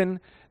live in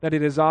that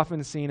it is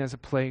often seen as a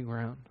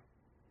playground.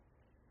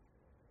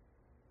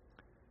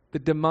 The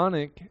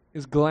demonic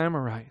is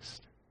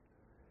glamorized.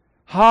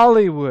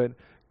 Hollywood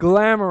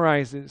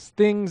glamorizes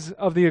things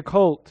of the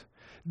occult.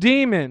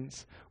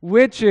 Demons,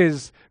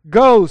 witches,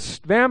 ghosts,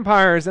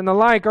 vampires, and the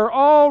like are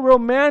all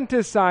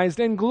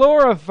romanticized and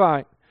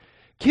glorified.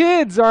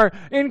 Kids are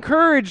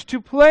encouraged to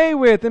play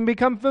with and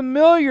become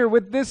familiar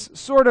with this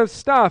sort of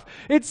stuff.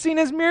 It's seen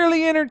as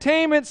merely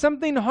entertainment,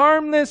 something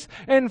harmless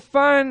and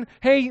fun.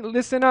 Hey,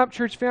 listen up,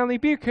 church family.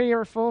 Be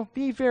careful.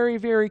 Be very,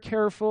 very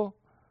careful.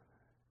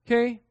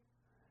 Okay?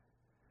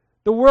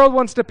 The world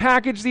wants to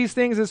package these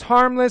things as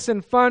harmless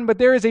and fun, but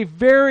there is a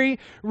very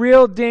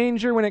real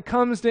danger when it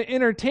comes to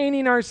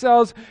entertaining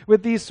ourselves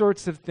with these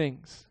sorts of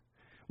things.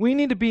 We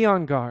need to be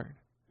on guard.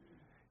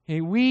 Okay?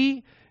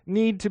 We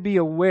need to be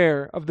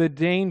aware of the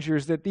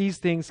dangers that these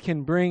things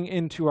can bring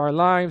into our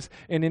lives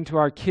and into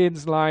our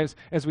kids' lives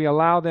as we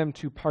allow them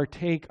to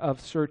partake of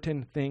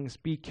certain things.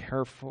 Be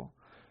careful.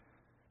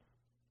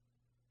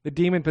 The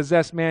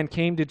demon-possessed man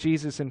came to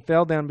Jesus and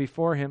fell down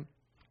before him,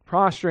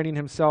 prostrating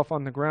himself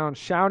on the ground,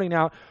 shouting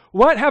out,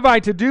 "What have I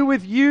to do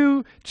with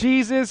you,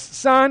 Jesus,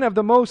 Son of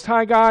the Most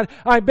High God?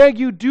 I beg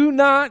you, do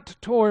not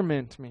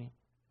torment me."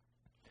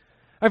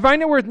 I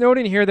find it worth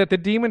noting here that the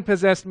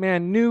demon-possessed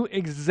man knew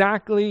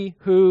exactly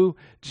who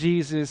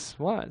Jesus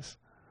was.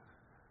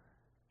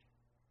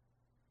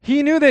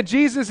 He knew that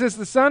Jesus is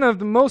the Son of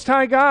the Most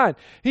High God.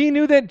 He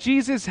knew that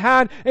Jesus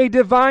had a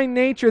divine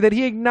nature, that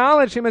he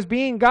acknowledged him as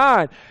being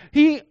God.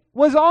 He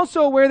was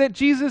also aware that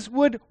Jesus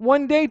would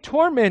one day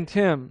torment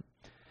him.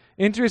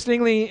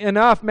 Interestingly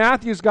enough,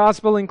 Matthew's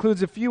gospel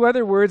includes a few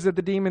other words that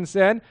the demon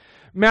said.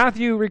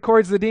 Matthew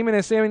records the demon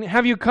as saying,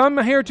 "Have you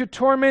come here to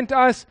torment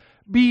us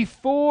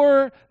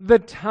before the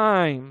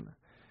time?"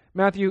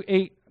 Matthew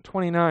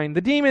 8:29.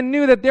 The demon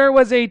knew that there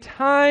was a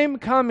time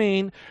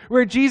coming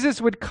where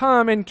Jesus would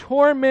come and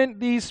torment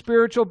these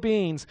spiritual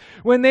beings,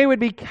 when they would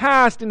be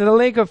cast into the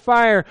lake of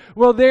fire,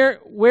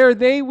 where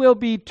they will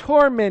be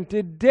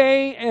tormented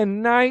day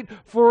and night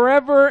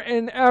forever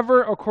and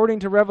ever, according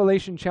to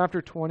Revelation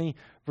chapter 20,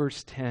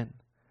 verse 10.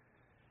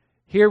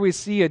 Here we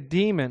see a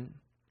demon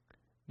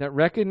that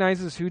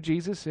recognizes who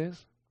Jesus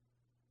is.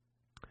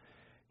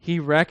 He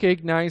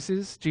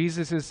recognizes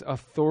Jesus'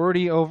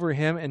 authority over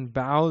him and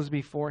bows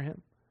before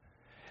him.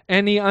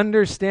 And he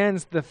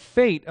understands the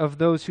fate of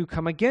those who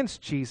come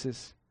against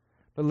Jesus.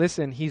 But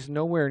listen, he's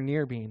nowhere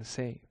near being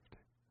saved.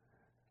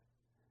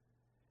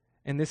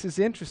 And this is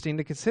interesting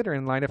to consider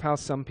in light of how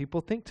some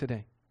people think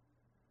today.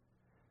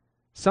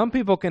 Some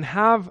people can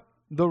have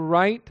the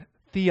right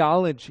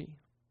theology,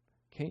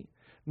 okay,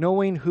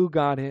 knowing who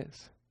God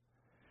is.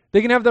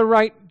 They can have the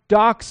right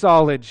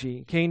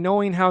doxology, okay,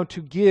 knowing how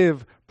to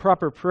give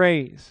proper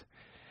praise.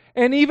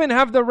 And even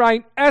have the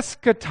right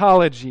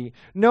eschatology,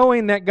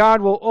 knowing that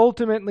God will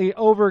ultimately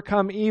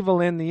overcome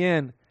evil in the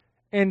end,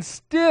 and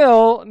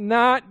still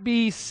not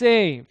be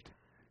saved.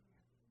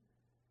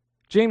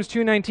 James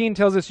 2:19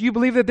 tells us, "You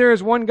believe that there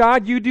is one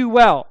God, you do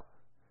well.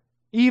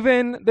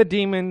 Even the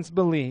demons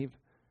believe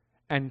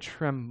and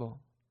tremble."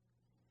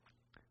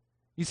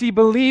 You see,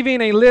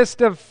 believing a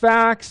list of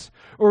facts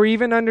or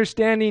even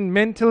understanding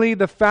mentally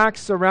the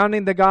facts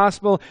surrounding the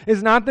gospel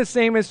is not the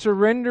same as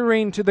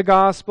surrendering to the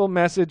gospel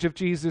message of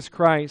Jesus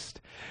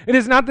Christ. It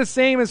is not the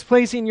same as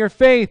placing your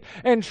faith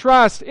and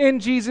trust in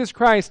Jesus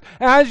Christ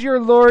as your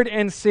Lord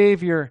and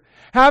Savior.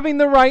 Having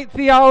the right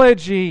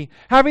theology,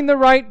 having the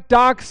right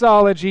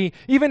doxology,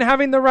 even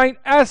having the right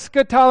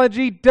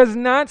eschatology does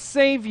not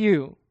save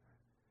you.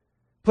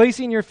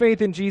 Placing your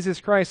faith in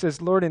Jesus Christ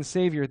as Lord and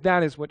Savior,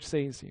 that is what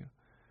saves you.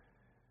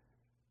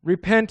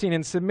 Repenting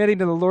and submitting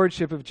to the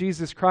lordship of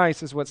Jesus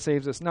Christ is what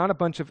saves us, not a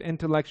bunch of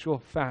intellectual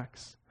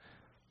facts.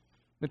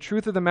 The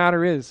truth of the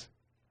matter is,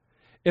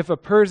 if a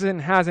person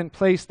hasn't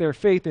placed their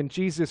faith in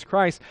Jesus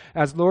Christ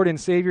as Lord and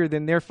Savior,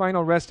 then their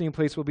final resting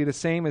place will be the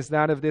same as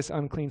that of this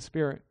unclean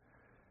spirit.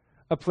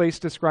 A place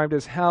described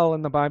as hell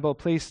in the Bible, a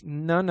place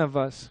none of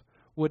us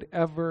would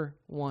ever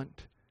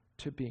want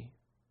to be.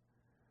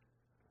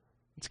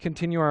 Let's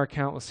continue our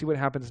account. We'll see what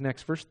happens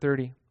next. Verse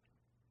 30.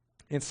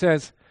 It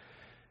says,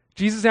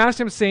 Jesus asked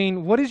him,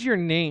 saying, "What is your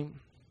name?"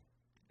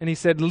 And he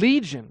said,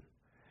 "Legion,"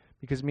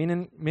 because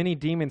many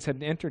demons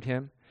had entered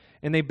him.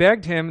 And they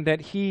begged him that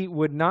he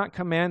would not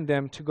command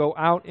them to go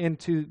out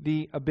into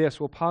the abyss.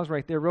 We'll pause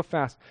right there real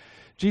fast.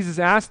 Jesus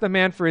asked the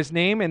man for his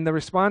name, and the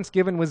response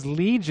given was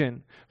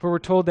Legion, for we're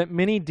told that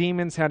many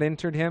demons had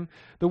entered him.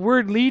 The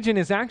word legion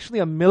is actually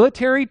a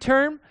military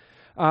term.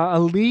 A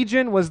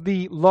legion was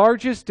the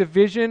largest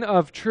division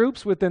of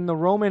troops within the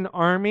Roman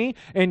army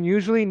and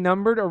usually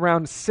numbered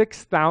around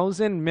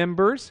 6,000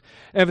 members.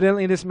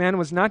 Evidently, this man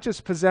was not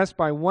just possessed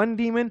by one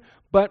demon,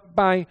 but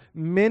by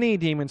many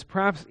demons,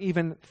 perhaps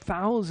even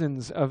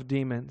thousands of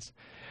demons.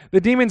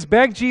 The demons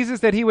begged Jesus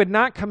that he would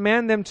not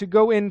command them to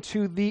go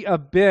into the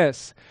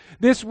abyss.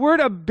 This word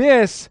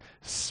abyss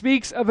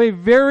speaks of a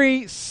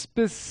very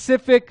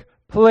specific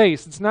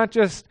place. It's not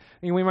just,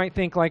 we might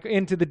think like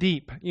into the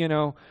deep,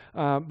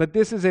 but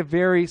this is a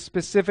very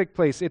specific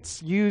place.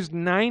 It's used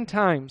 9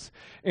 times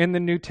in the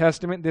New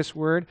Testament, this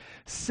word,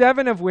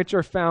 7 of which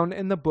are found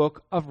in the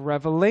book of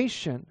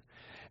Revelation.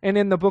 And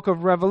in the book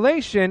of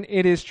Revelation,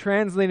 it is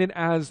translated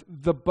as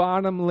the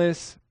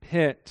bottomless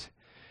pit.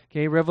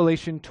 Okay,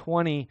 Revelation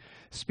 20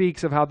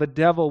 speaks of how the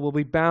devil will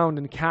be bound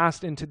and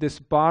cast into this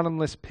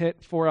bottomless pit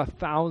for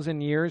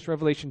 1,000 years.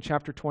 Revelation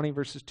chapter 20,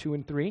 verses 2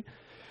 and 3.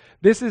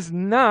 This is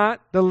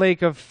not the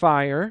lake of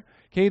fire.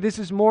 Okay, this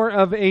is more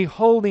of a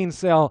holding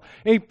cell,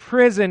 a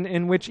prison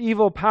in which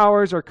evil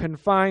powers are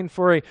confined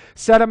for a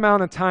set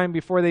amount of time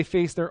before they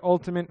face their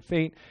ultimate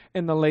fate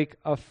in the lake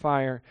of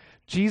fire.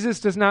 Jesus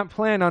does not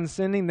plan on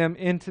sending them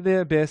into the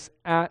abyss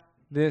at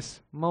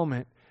this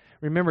moment.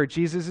 Remember,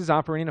 Jesus is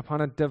operating upon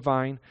a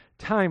divine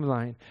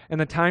timeline, and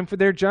the time for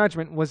their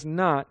judgment was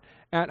not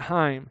at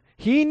Haim.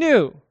 He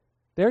knew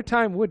their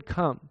time would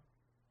come,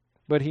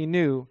 but he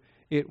knew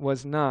it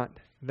was not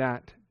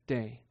that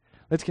day.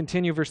 Let's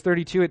continue. Verse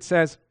 32, it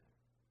says,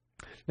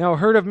 "Now a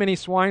herd of many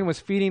swine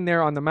was feeding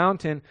there on the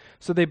mountain,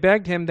 so they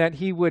begged him that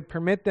he would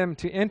permit them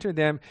to enter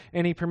them,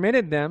 and he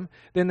permitted them.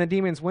 Then the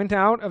demons went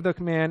out of the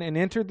man and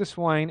entered the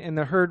swine, and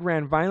the herd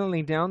ran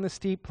violently down the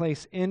steep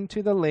place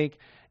into the lake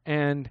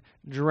and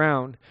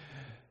drowned."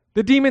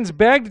 The demons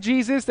begged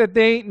Jesus that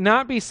they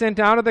not be sent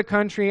out of the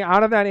country,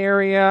 out of that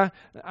area,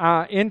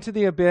 into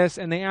the abyss,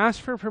 and they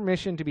asked for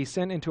permission to be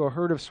sent into a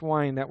herd of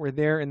swine that were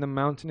there in the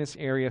mountainous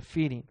area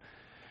feeding.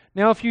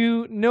 Now, if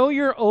you know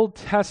your Old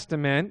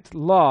Testament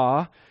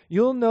law,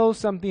 you'll know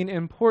something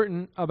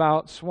important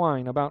about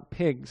swine, about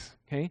pigs.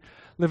 Okay?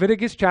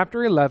 Leviticus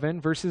chapter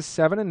 11, verses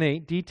 7 and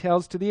 8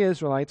 details to the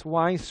Israelites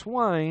why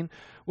swine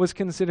was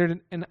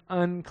considered an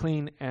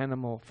unclean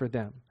animal for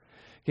them.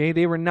 Okay?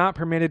 They were not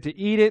permitted to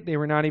eat it. They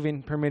were not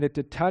even permitted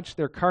to touch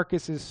their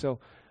carcasses. So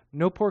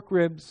no pork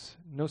ribs,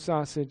 no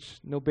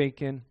sausage, no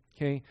bacon.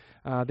 Okay?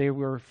 They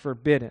were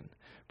forbidden.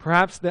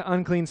 Perhaps the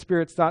unclean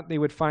spirits thought they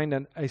would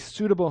find a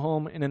suitable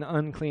home in an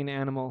unclean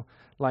animal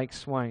like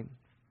swine.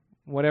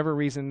 Whatever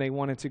reason they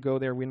wanted to go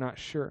there, we're not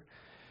sure.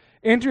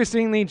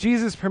 Interestingly,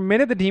 Jesus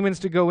permitted the demons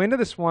to go into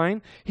the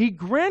swine. He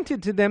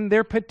granted to them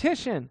their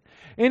petition,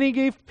 and he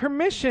gave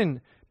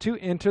permission to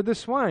enter the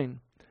swine.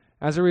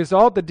 As a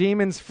result, the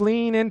demons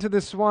fleeing into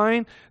the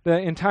swine, the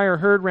entire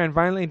herd ran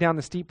violently down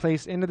the steep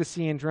place into the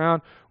sea and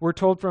drowned. We're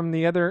told from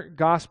the other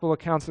gospel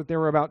accounts that there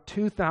were about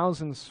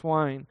 2,000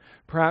 swine.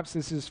 Perhaps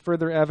this is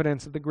further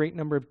evidence of the great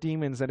number of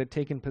demons that had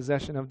taken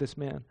possession of this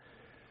man.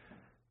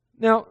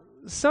 Now,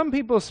 some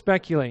people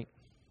speculate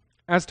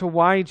as to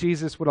why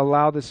Jesus would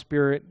allow the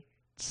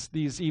spirits,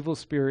 these evil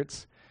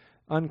spirits,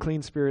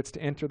 unclean spirits,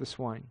 to enter the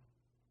swine.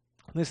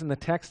 Listen, the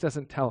text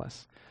doesn't tell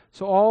us.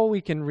 So all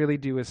we can really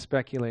do is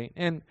speculate.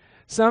 And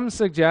some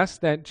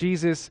suggest that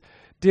Jesus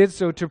did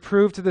so to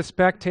prove to the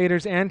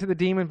spectators and to the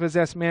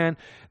demon-possessed man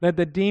that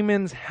the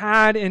demons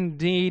had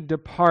indeed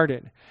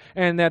departed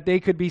and that they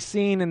could be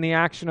seen in the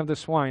action of the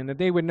swine, that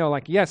they would know,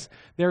 like, yes,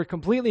 they're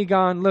completely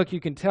gone. Look,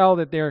 you can tell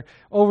that they're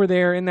over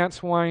there in that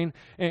swine,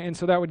 and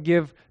so that would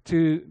give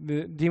to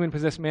the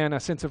demon-possessed man a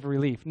sense of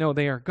relief. No,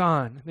 they are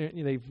gone.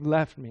 They've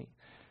left me.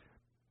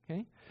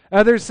 Okay?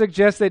 Others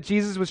suggest that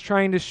Jesus was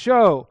trying to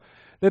show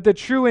that the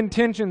true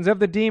intentions of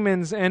the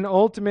demons and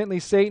ultimately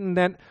Satan,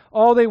 that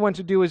all they want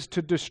to do is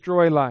to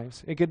destroy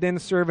lives. It could then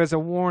serve as a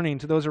warning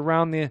to those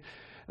around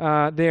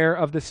there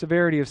of the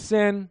severity of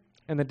sin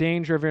and the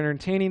danger of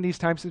entertaining these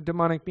types of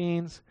demonic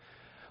beings.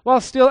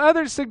 While still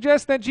others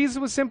suggest that Jesus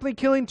was simply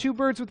killing two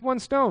birds with one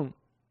stone,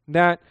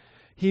 that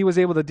he was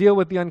able to deal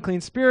with the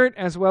unclean spirit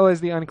as well as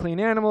the unclean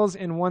animals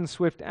in one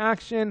swift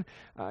action.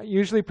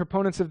 Usually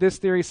proponents of this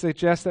theory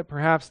suggest that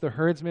perhaps the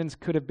herdsmen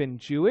could have been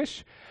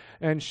Jewish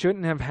and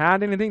shouldn't have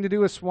had anything to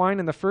do with swine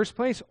in the first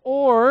place,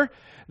 or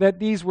that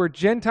these were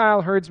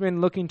Gentile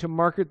herdsmen looking to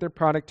market their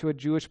product to a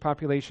Jewish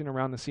population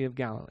around the Sea of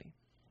Galilee.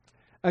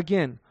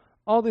 Again,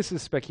 all this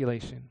is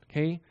speculation,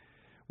 okay?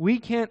 We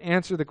can't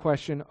answer the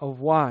question of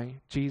why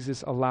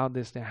Jesus allowed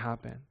this to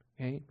happen,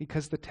 okay?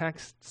 Because the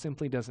text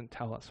simply doesn't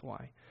tell us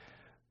why.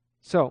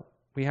 So,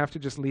 we have to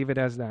just leave it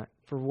as that.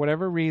 For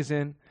whatever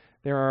reason,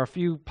 there are a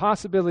few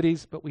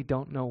possibilities, but we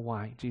don't know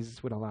why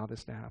Jesus would allow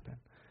this to happen.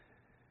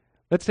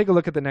 Let's take a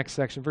look at the next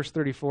section, verse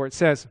 34. It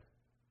says,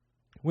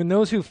 "When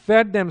those who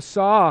fed them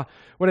saw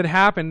what had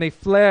happened, they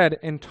fled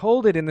and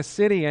told it in the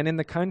city and in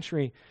the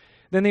country.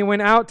 Then they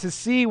went out to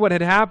see what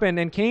had happened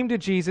and came to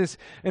Jesus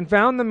and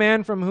found the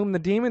man from whom the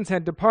demons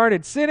had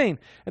departed sitting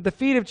at the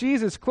feet of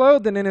Jesus,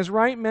 clothed and in his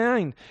right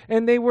mind.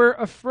 And they were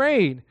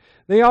afraid.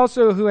 They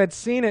also who had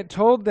seen it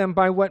told them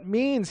by what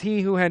means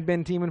he who had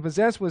been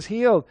demon-possessed was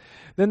healed.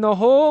 Then the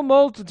whole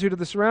multitude of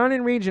the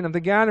surrounding region of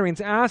the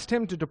Gadarenes asked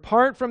him to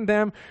depart from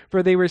them,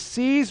 for they were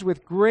seized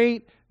with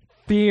great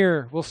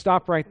fear." We'll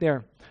stop right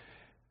there.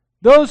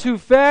 Those who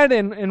fed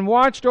and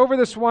watched over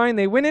the swine,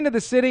 they went into the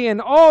city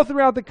and all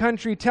throughout the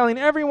country, telling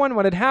everyone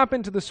what had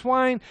happened to the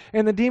swine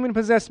and the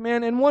demon-possessed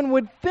man. And one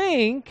would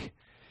think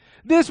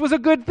this was a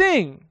good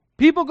thing.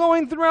 People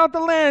going throughout the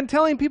land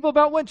telling people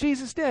about what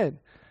Jesus did.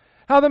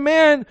 How the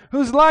man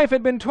whose life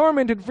had been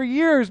tormented for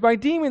years by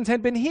demons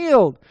had been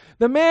healed.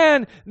 The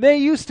man they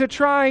used to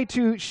try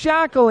to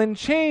shackle and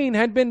chain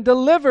had been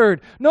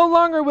delivered. No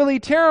longer will he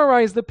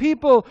terrorize the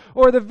people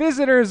or the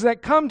visitors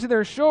that come to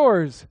their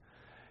shores.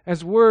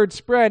 As word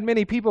spread,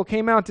 many people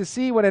came out to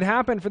see what had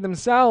happened for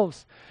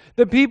themselves.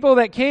 The people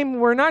that came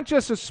were not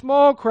just a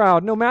small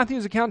crowd. No,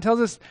 Matthew's account tells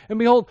us, and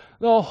behold,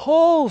 the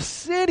whole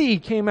city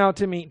came out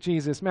to meet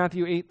Jesus.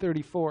 Matthew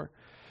 8:34.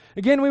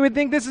 Again, we would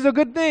think this is a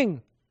good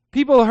thing.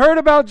 People heard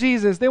about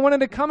Jesus. They wanted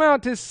to come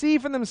out to see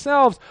for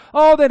themselves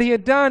all that he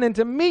had done and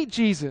to meet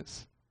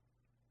Jesus.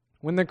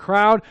 When the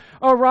crowd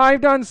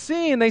arrived on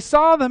scene, they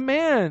saw the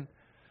man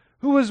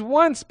who was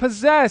once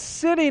possessed,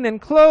 sitting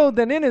and clothed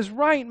and in his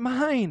right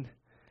mind.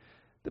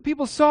 The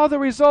people saw the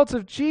results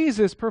of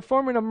Jesus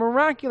performing a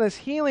miraculous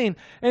healing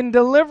and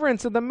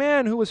deliverance of the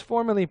man who was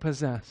formerly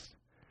possessed.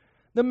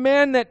 The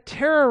man that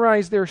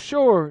terrorized their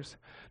shores.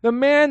 The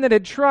man that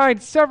had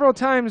tried several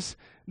times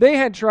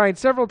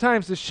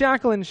to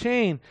shackle and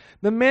chain.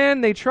 The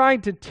man they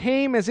tried to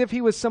tame as if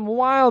he was some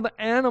wild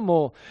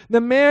animal.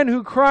 The man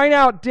who cried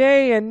out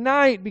day and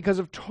night because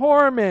of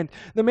torment.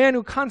 The man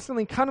who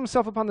constantly cut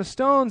himself upon the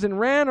stones and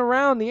ran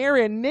around the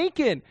area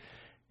naked.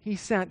 He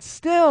sat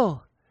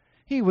still.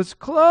 He was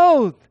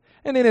clothed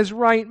and in his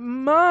right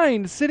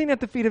mind, sitting at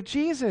the feet of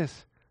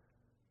Jesus.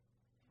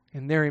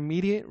 And their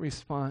immediate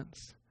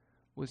response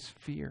was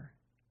fear.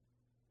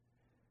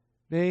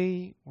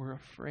 They were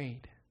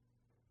afraid.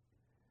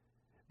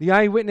 The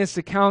eyewitness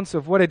accounts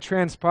of what had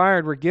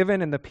transpired were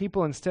given, and the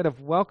people, instead of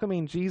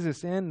welcoming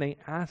Jesus in, they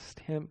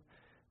asked him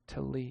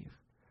to leave,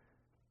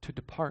 to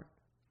depart.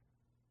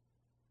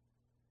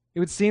 It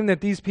would seem that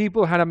these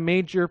people had a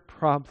major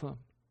problem.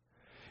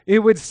 It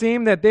would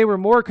seem that they were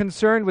more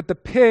concerned with the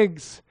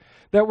pigs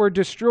that were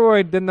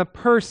destroyed than the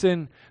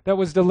person that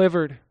was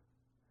delivered.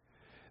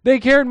 They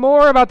cared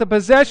more about the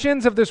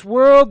possessions of this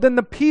world than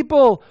the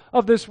people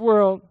of this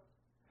world.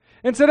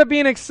 Instead of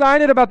being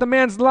excited about the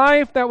man's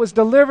life that was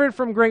delivered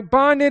from great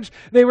bondage,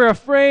 they were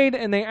afraid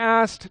and they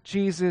asked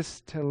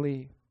Jesus to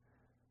leave.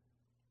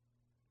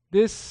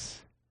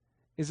 This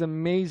is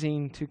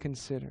amazing to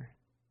consider.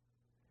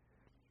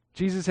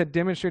 Jesus had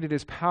demonstrated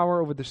his power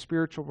over the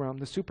spiritual realm,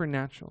 the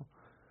supernatural.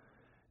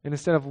 And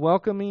instead of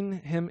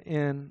welcoming him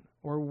in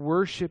or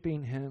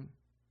worshiping him,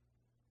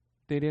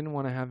 they didn't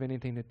want to have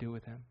anything to do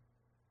with him.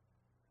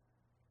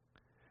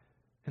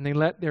 And they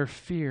let their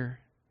fear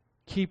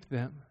keep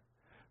them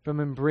from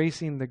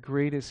embracing the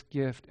greatest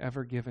gift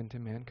ever given to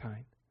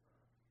mankind.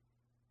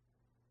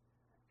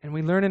 And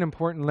we learn an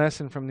important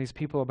lesson from these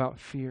people about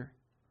fear.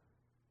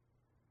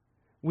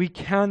 We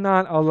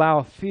cannot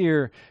allow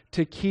fear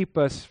to keep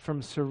us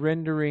from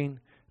surrendering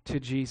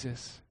to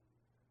Jesus.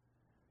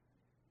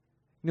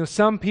 You know,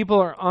 some people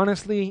are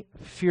honestly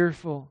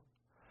fearful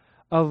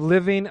of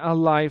living a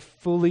life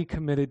fully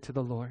committed to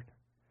the Lord.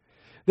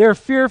 They're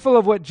fearful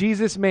of what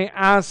Jesus may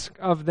ask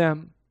of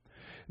them.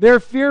 They're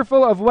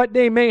fearful of what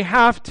they may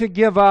have to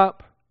give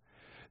up.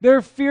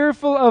 They're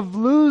fearful of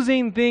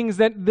losing things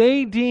that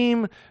they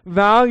deem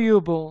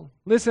valuable.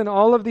 Listen,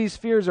 all of these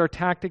fears are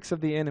tactics of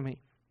the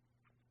enemy.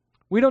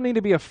 We don't need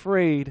to be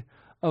afraid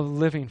of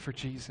living for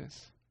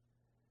Jesus.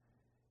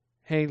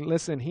 Hey,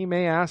 listen, he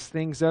may ask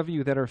things of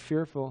you that are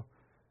fearful,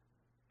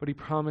 but he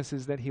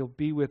promises that he'll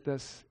be with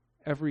us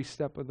every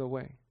step of the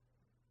way.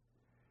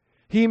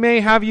 He may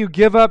have you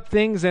give up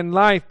things in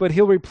life, but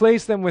he'll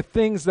replace them with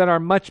things that are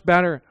much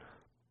better.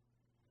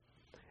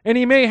 And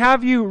he may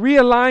have you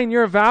realign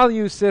your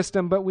value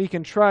system, but we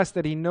can trust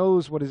that he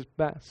knows what is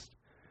best.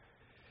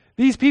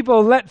 These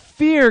people let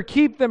fear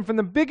keep them from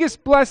the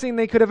biggest blessing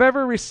they could have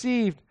ever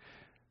received.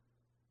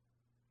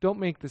 Don't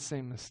make the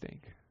same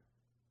mistake.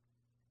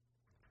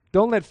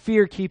 Don't let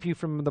fear keep you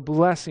from the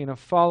blessing of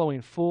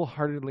following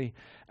full-heartedly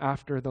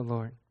after the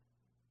Lord.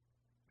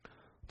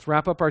 Let's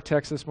wrap up our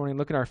text this morning.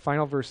 Look at our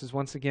final verses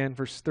once again.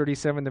 Verse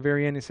 37, the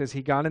very end, it says,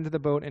 he got into the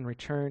boat and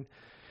returned.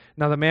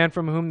 Now the man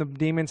from whom the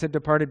demons had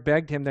departed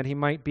begged him that he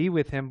might be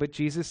with him, but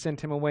Jesus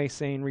sent him away,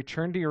 saying,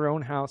 return to your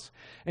own house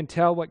and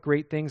tell what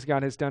great things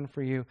God has done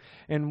for you.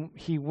 And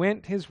he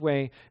went his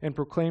way and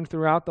proclaimed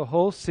throughout the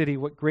whole city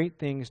what great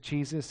things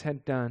Jesus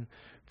had done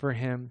for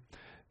him.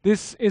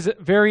 This is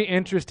very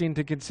interesting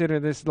to consider,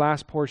 this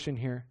last portion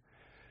here.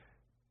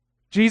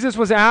 Jesus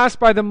was asked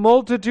by the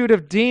multitude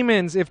of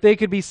demons if they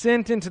could be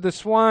sent into the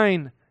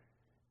swine,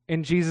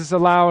 and Jesus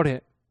allowed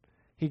it.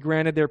 He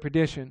granted their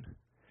petition.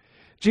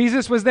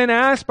 Jesus was then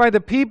asked by the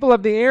people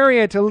of the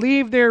area to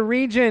leave their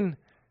region,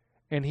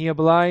 and he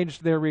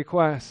obliged their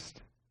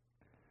request.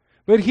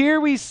 But here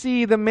we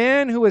see the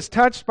man who was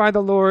touched by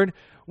the Lord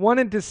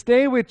wanted to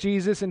stay with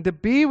Jesus and to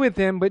be with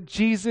him, but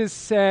Jesus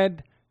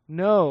said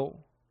no.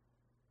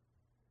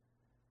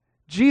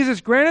 Jesus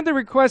granted the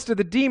request of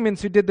the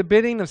demons who did the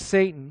bidding of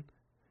Satan.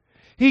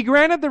 He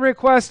granted the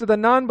request of the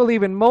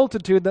non-believing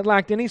multitude that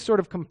lacked any sort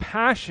of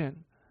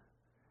compassion.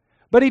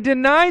 But he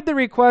denied the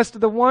request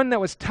of the one that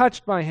was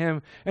touched by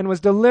him and was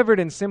delivered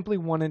and simply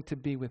wanted to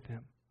be with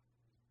him.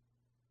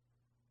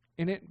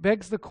 And it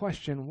begs the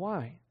question,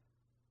 why?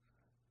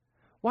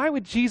 Why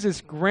would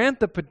Jesus grant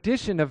the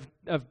petition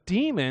of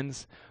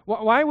demons?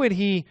 Why would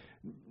he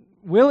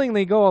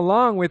willingly go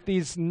along with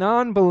these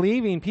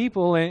non-believing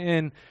people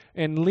and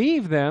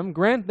leave them,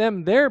 grant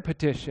them their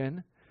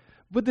petition?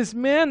 But this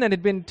man that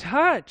had been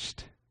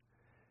touched,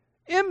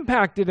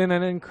 impacted in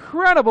an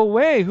incredible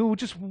way, who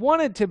just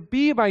wanted to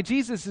be by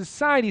Jesus'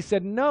 side, he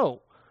said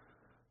no.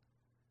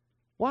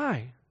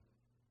 Why?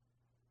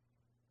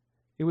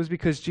 It was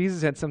because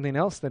Jesus had something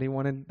else that he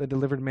wanted the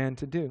delivered man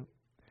to do.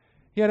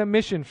 He had a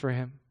mission for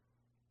him.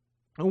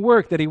 a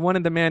work that he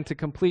wanted the man to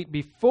complete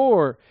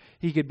before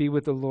he could be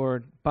with the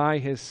Lord by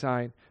his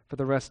side for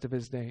the rest of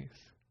his days.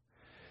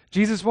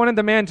 Jesus wanted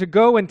the man to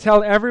go and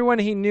tell everyone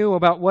he knew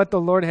about what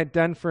the Lord had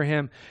done for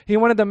him. He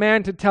wanted the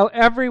man to tell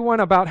everyone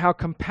about how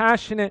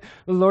compassionate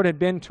the Lord had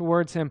been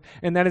towards him,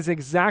 and that is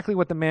exactly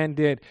what the man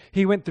did.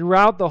 He went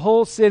throughout the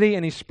whole city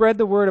and he spread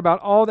the word about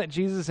all that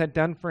Jesus had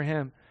done for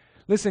him.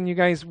 Listen, you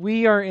guys,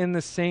 we are in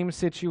the same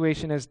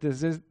situation as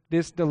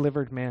this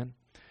delivered man.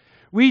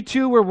 We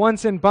too were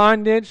once in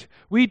bondage.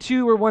 We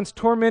too were once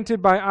tormented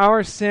by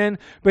our sin,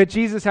 but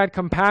Jesus had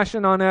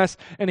compassion on us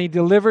and he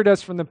delivered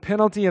us from the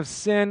penalty of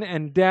sin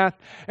and death.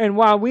 And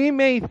while we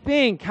may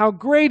think how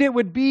great it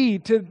would be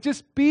to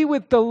just be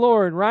with the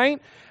Lord,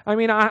 right? I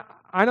mean, I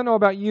don't know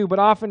about you, but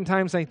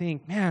oftentimes I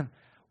think, man,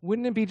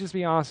 wouldn't it just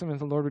be awesome if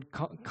the Lord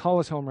would call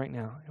us home right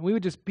now? And we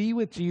would just be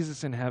with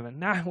Jesus in heaven.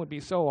 That would be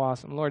so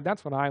awesome. Lord,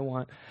 that's what I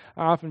want.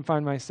 I often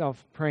find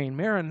myself praying,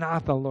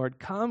 Maranatha, Lord,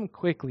 come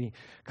quickly.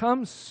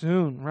 Come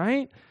soon,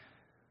 right?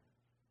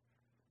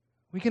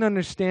 We can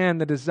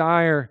understand the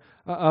desire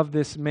of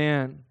this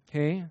man,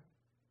 okay?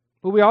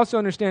 But we also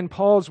understand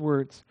Paul's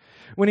words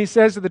when he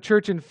says to the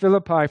church in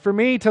Philippi, "For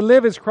me to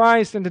live is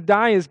Christ and to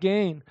die is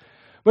gain.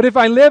 But if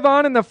I live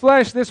on in the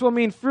flesh, this will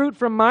mean fruit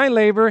from my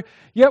labor.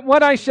 Yet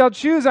what I shall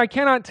choose I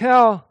cannot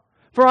tell.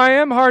 For I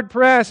am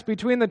hard-pressed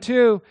between the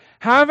two,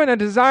 having a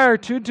desire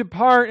to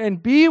depart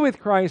and be with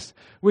Christ,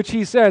 which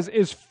he says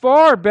is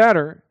far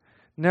better.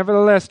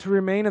 Nevertheless, to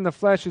remain in the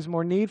flesh is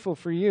more needful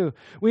for you."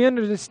 We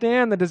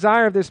understand the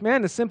desire of this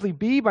man to simply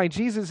be by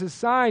Jesus'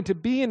 side, to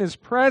be in his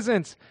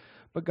presence.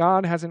 But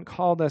God hasn't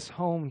called us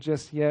home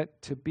just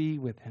yet to be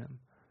with him.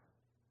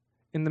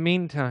 In the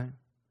meantime,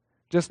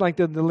 just like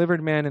the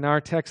delivered man in our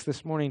text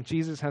this morning,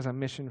 Jesus has a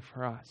mission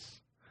for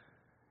us.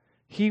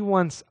 He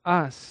wants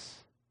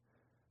us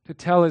to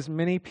tell as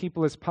many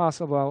people as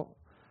possible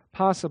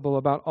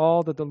about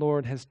all that the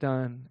Lord has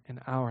done in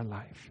our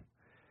life.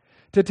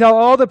 To tell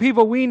all the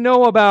people we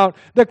know about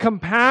the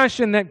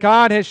compassion that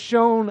God has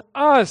shown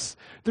us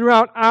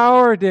throughout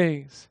our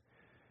days.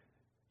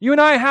 You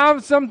and I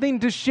have something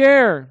to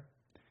share.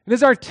 It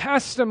is our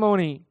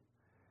testimony.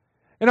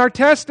 And our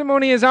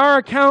testimony is our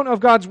account of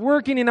God's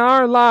working in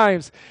our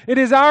lives. It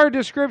is our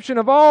description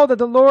of all that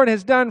the Lord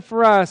has done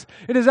for us.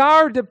 It is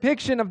our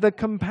depiction of the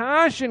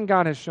compassion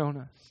God has shown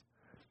us.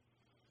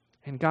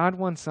 And God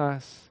wants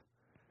us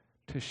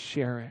to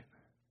share it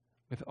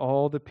with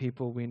all the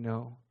people we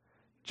know,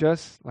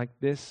 just like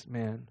this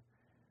man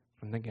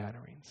from the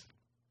Gadarenes.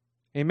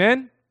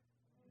 Amen?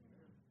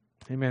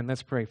 Amen.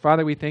 Let's pray.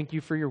 Father, we thank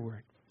you for your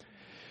word.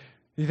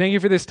 We thank you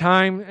for this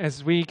time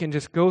as we can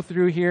just go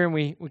through here and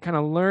we kind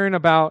of learn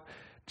about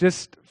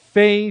just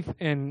faith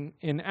and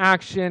in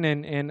action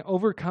and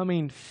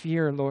overcoming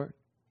fear, Lord.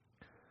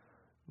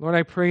 Lord,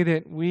 I pray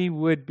that we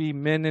would be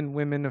men and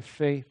women of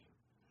faith,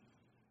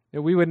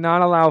 that we would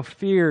not allow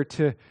fear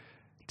to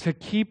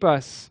keep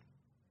us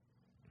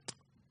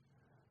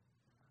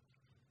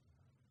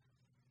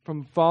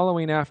from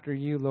following after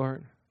you,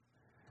 Lord,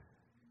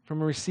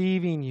 from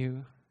receiving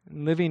you,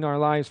 and living our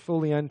lives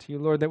fully unto you,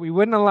 Lord, that we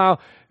wouldn't allow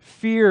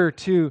fear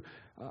to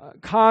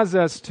cause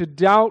us to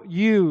doubt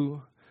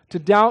you, to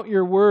doubt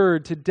your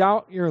word, to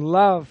doubt your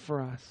love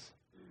for us.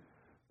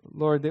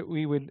 Lord, that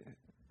we would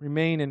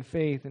remain in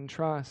faith and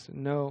trust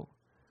and know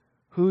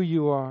who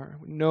you are,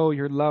 know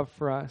your love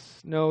for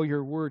us, know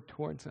your word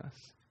towards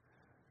us.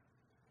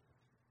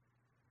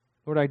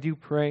 Lord, I do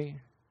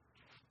pray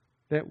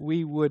that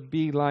we would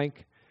be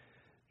like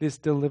this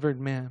delivered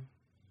man,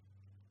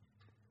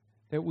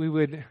 that we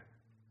would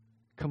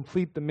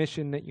complete the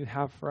mission that you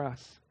have for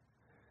us.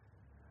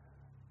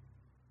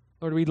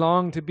 Lord, we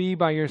long to be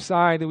by your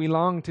side, that we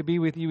long to be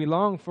with you. We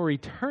long for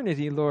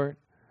eternity, Lord.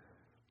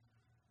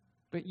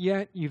 But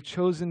yet you've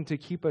chosen to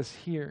keep us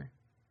here,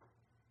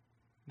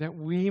 that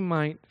we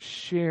might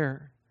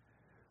share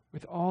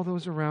with all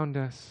those around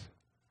us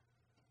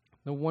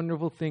the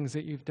wonderful things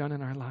that you've done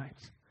in our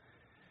lives.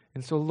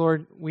 And so,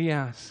 Lord, we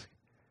ask,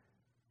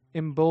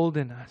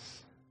 embolden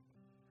us,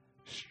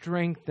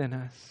 strengthen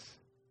us.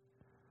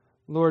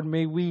 Lord,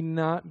 may we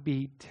not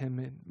be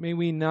timid. May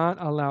we not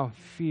allow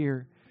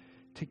fear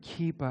to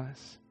keep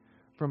us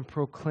from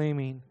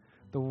proclaiming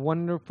the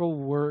wonderful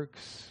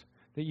works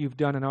that you've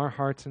done in our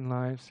hearts and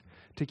lives,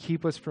 to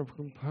keep us from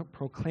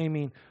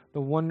proclaiming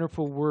the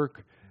wonderful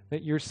work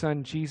that your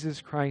Son,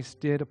 Jesus Christ,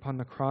 did upon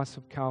the cross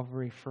of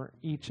Calvary for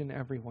each and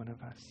every one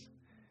of us.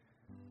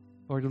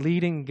 Lord,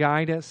 lead and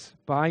guide us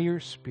by your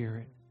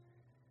Spirit.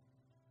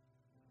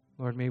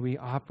 Lord, may we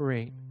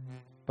operate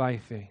by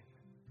faith.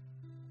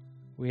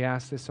 We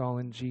ask this all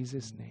in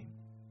Jesus' name.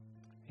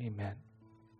 Amen.